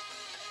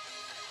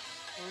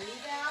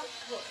 Breathe out,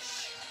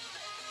 push.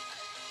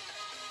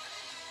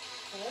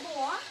 4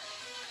 more.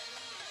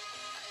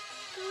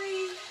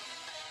 3,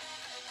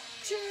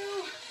 2.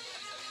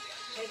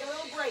 Take a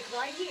little break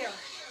right here.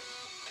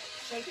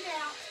 Shake it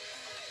out.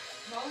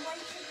 No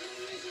weights if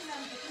you're using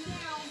them. Get them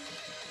down.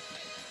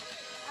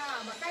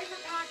 My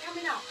favorite part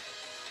coming up.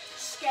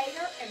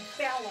 Skater and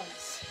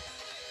balance.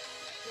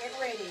 Get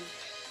ready.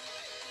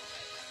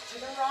 To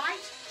the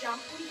right,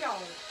 jump we go.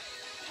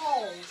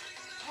 Hold,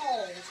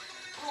 hold,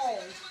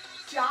 hold.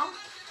 Jump,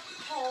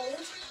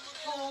 hold,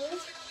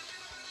 hold.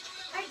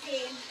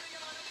 Again,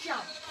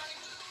 jump.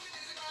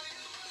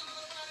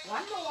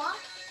 1 more.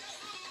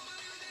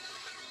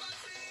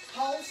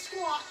 Pulse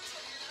squat.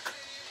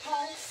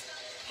 Pulse,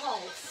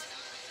 pulse.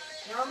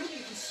 Now remember,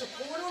 you can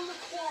support on the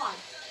quad.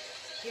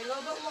 Get a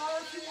little bit lower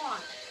if you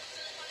want.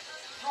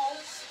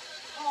 Pulse,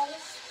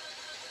 pulse.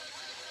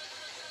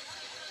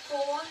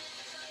 4,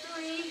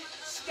 3,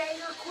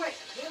 skater quick.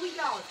 Here we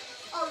go.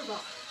 Over.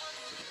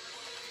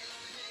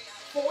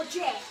 4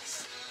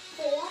 jacks.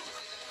 4,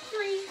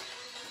 3,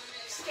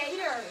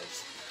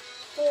 skaters.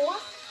 4,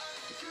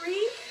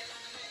 3,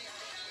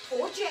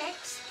 4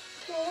 jacks.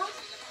 4,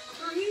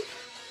 3,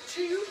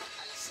 2,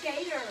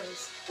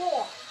 skaters.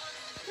 4,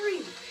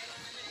 3,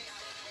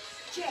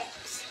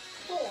 jacks.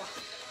 4,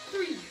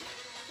 3,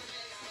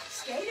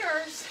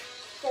 skaters.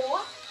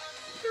 4,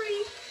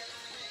 3,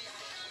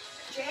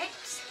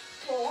 jacks.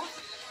 4,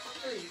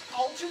 3.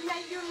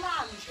 Alternate your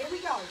lunge. Here we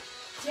go.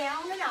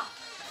 Down and up.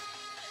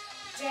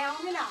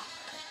 Down and up.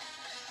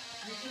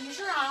 You can use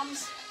your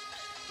arms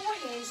or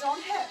hands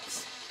on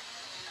hips.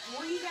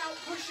 Breathe out,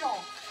 push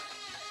off.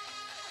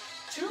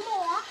 2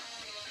 more.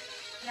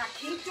 Now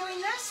keep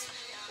doing this.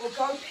 We'll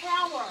go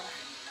power.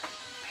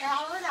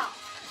 Power it up.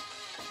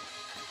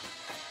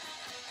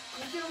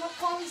 You doing what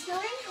Chloe's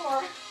doing,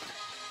 or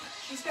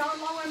she's going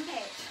low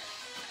impact?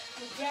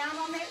 Get down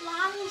on that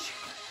lunge.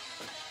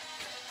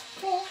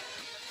 4,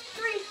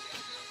 3,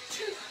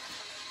 2,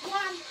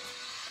 1,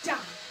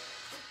 done.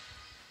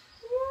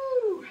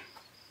 Woo!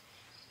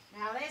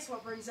 Now that's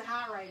what brings the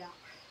heart rate up.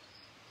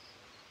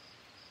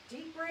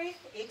 Deep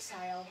breath,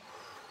 exhale.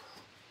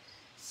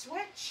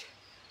 Switch,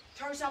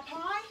 toes up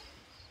high,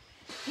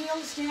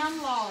 heels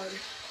down low.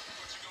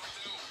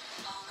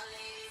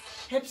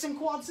 Hips and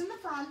quads in the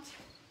front.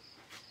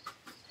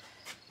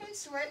 And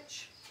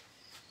switch.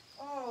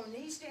 Oh,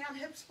 knees down,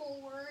 hips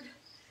forward.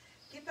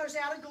 Get those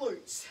outer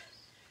glutes.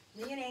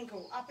 Knee and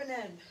ankle, up and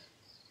in.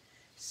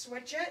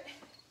 Switch it.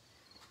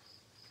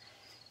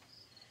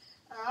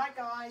 All right,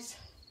 guys.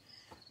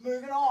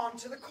 Moving on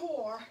to the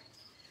core.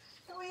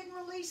 Go ahead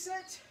and release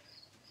it.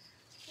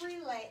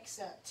 Relax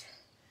it.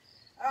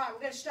 All right, we're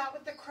going to start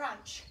with the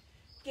crunch.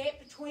 Gap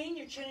between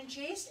your chin and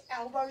chest,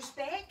 elbows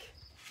back,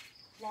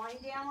 lying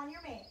down on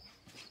your mat.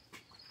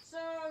 So,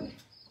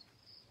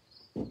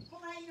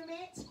 pull out your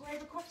mats,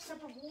 grab a quick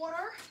sip of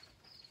water.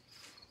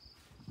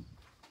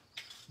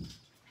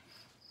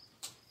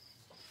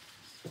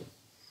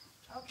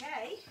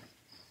 Okay,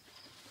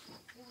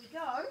 here we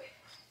go.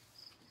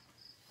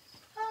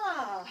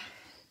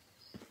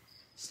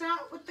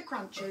 Start with the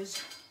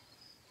crunches.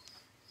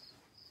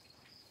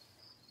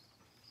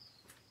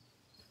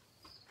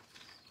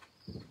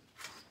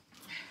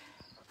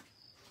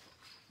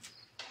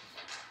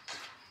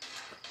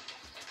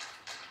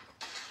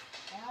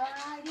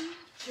 Alrighty,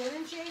 chin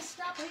and chest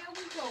up, here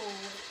we go.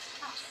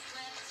 Up,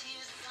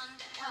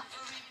 up,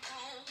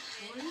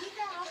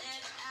 breathe out.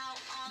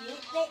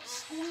 Get that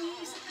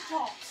squeeze at the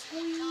top,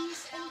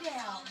 squeeze and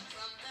down.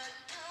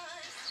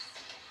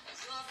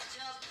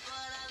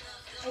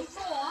 8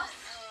 more,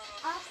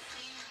 up,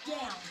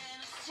 down,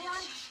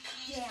 crunch,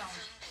 down,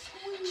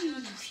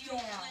 squeeze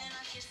down.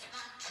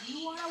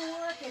 You want to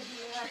work it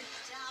here.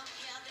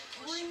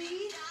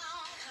 Breathe.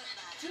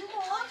 2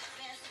 more.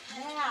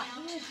 Now,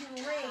 here's your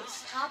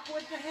race. Up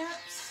with the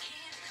hips.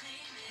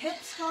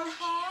 Hips go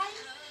high,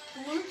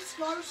 glutes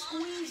go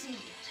squeezy.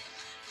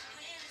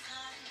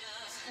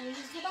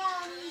 Squeeze the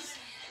buns.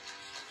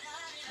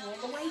 All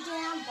the way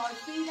down, both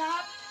feet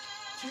up.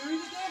 2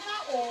 together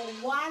or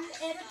 1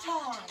 at a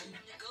time.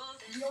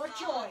 Your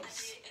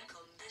choice.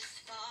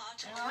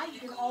 Alright, you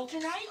can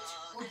alternate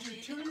or do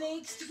 2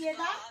 legs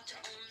together.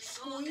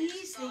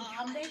 Squeeze, then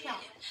come back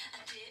up.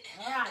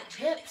 Alright,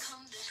 hips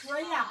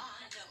straight up.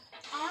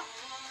 Up,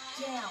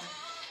 down,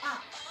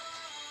 up.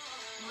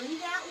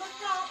 Breathe out,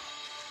 lift up.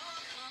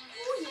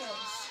 Oh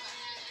yes.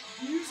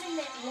 Using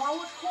that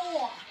lower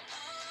core.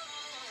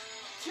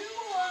 2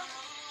 more.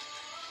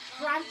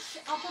 crunch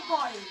upper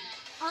body.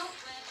 Up,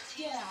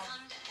 down,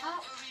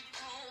 up,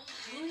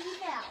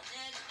 breathe out.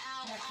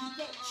 Now keep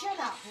that chin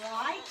up,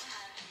 right?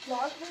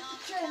 Don't let the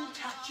chin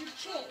touch your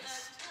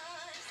chest.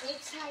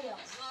 Exhale.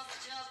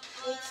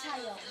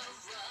 Exhale.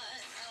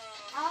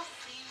 Up,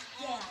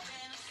 down,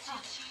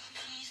 up.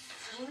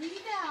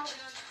 Breathe out.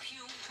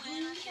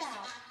 Breathe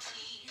out.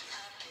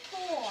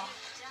 4,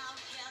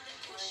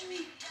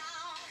 3,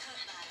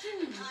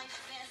 2.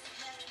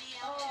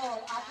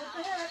 Oh, up with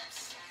the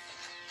hips.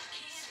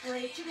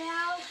 Stretch it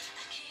out.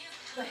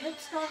 The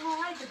hips go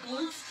high, the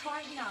glutes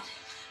tighten up.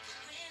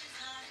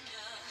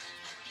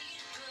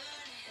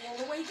 All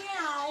the way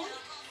down.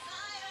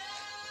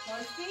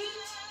 Both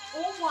feet,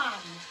 or 1.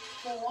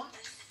 4,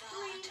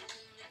 3.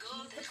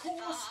 Keep the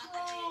core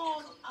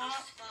strong.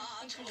 Up,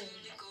 again.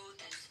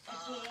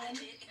 Again,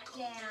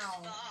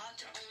 down.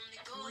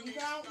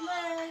 Breathe out,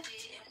 lift.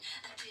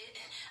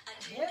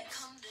 Hips,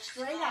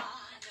 straight up.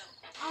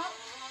 Up,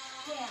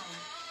 down,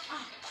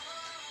 up.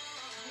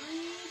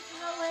 Breathe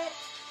through it.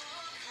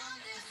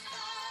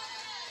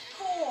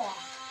 4,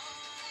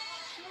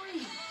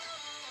 3,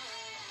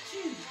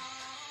 2.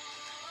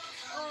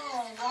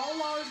 Oh, roll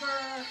over.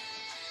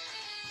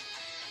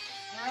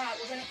 All right,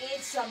 we're going to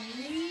add some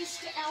knees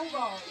to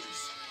elbows.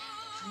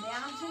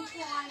 Mountain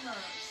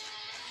climbers.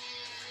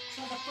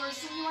 So the first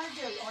thing you want to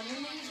do on your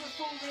knees with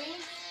full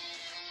length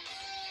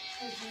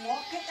is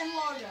lock it and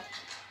load it.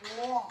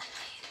 Lock.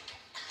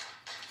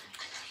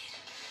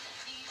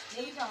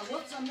 There you go.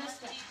 Whoops, I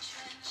missed it.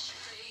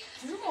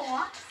 2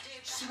 more.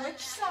 Switch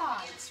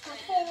sides for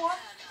 4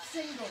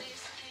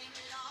 singles.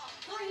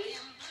 3,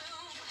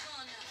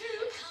 2.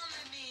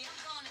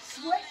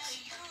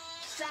 Switch.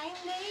 Same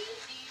knee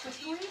for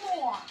 3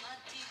 more.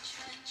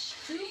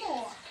 2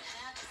 more.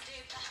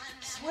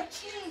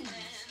 Switch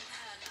knees.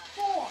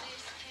 4,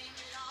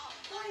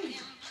 3,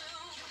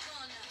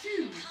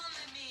 2.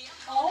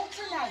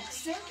 Alternate.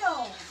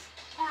 Singles.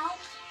 Out.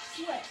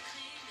 Switch.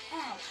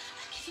 Out.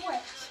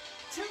 Switch.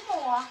 2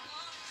 more.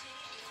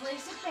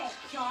 Press it back.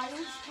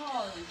 Child's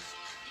pose.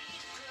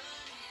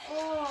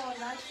 Oh,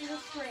 nice little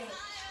stretch.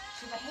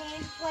 To the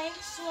hand plank.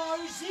 Slow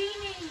Z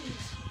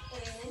knees.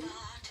 In.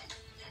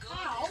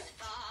 Out.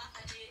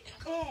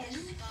 In.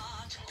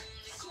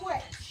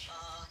 Switch.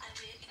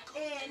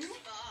 In.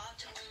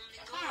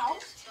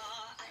 Out.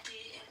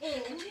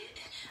 In.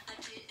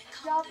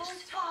 Double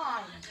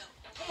time.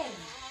 In.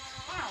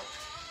 Out.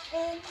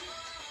 In.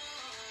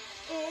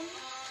 In.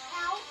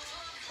 Out.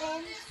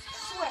 In.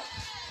 Switch.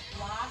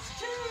 Last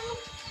 2.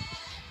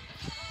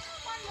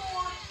 1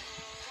 more.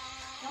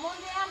 Come on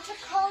down to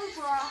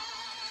Cobra.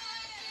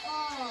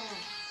 Oh.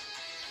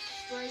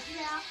 Stretch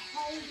it out.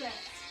 Hold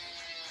it.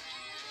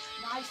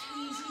 Nice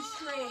easy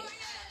stretch.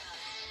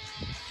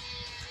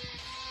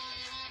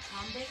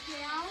 Come back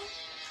down.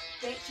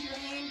 Back to your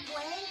hand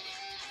plank.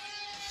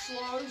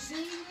 Slow Z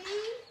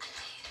knee.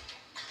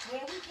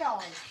 Here we go.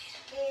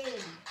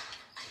 In.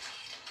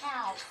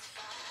 Out.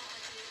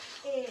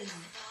 In.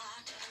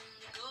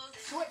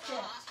 Switch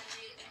it.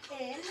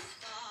 In.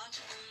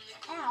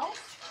 Out.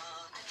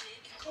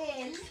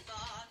 In.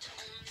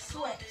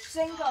 Switch.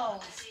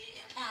 Singles.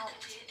 Out.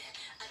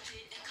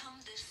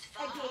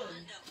 Again.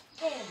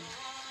 In.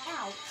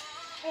 Out.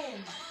 In.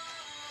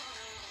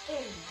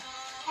 In.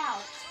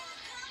 Out.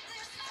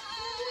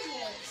 Oh,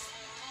 yes.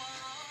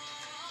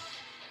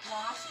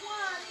 Last 1.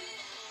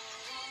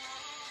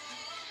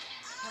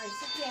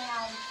 Brace it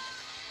down.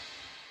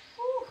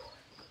 Whew.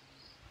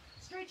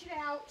 Stretch it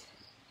out.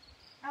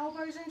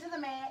 Elbows into the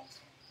mat.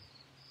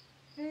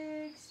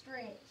 Big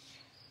stretch.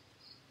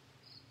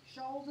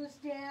 Shoulders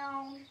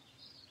down.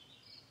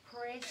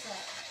 Press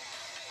it.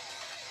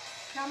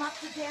 Come up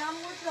to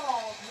downward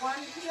dog. 1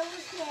 heel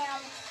is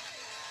down.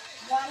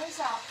 1 is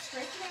up.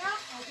 Stretch it out.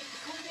 I'll get the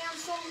cool down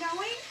song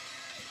going.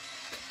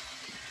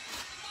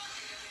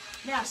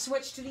 Now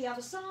switch to the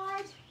other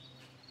side.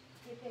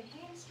 Get that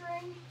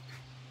hamstring,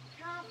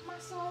 calf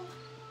muscle,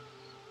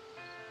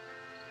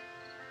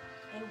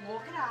 and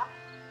walk it up.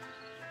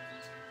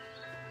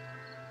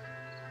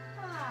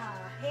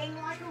 Hang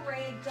like a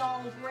rag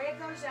doll. Grab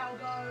those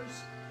elbows.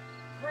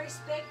 Press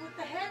back with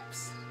the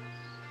hips.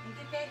 And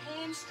get that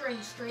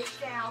hamstring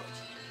stretched out.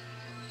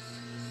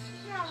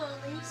 Now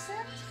release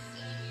it.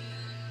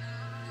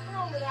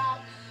 Roll it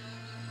out.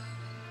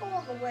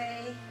 All the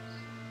way.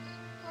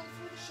 Go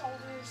through the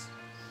shoulders.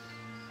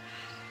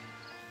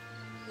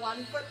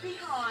 1 foot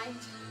behind.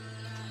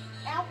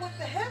 Out with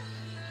the hip.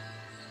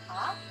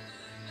 Up.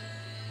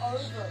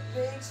 Over.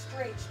 Big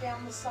stretch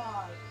down the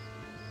side.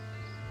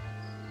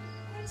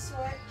 And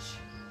switch.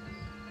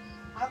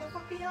 Other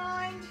foot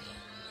behind.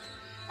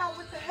 Out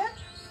with the hip.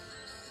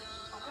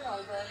 Up and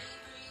over.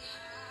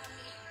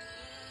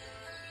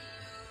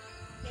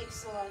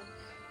 Excellent.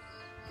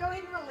 Go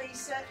ahead and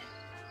release it.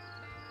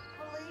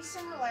 Release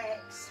and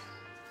relax.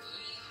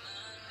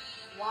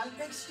 1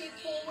 big step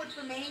forward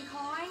for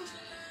mankind.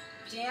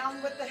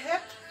 Down with the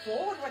hip.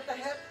 Forward with the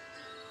hip.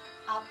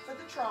 Up for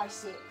the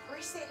tricep.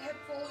 Press that hip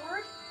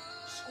forward.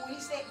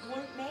 Squeeze that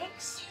glute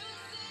max.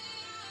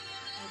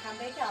 And come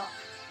back up.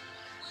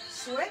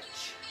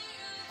 Switch.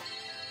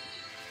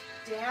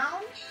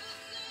 down,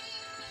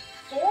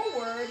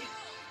 forward,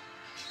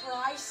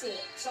 tricep.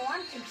 So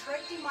I'm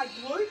contracting my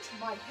glute,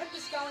 my hip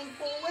is going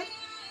forward,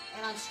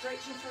 and I'm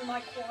stretching through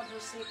my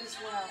quadricep as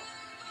well.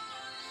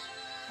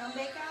 Come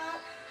back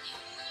up.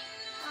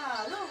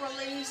 A little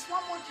release,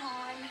 one more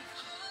time.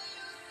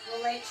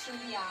 Relax through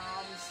the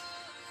arms.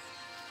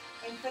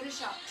 And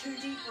finish up, 2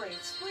 deep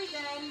breaths. Breathe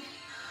in.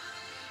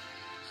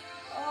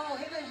 Oh,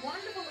 have a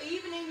wonderful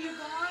evening, you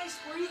guys.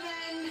 Breathe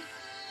in.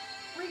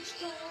 Reach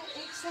tall,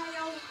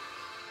 exhale.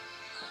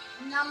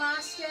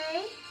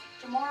 Namaste.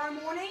 Tomorrow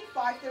morning,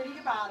 5:30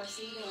 to Bata.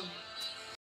 See you then.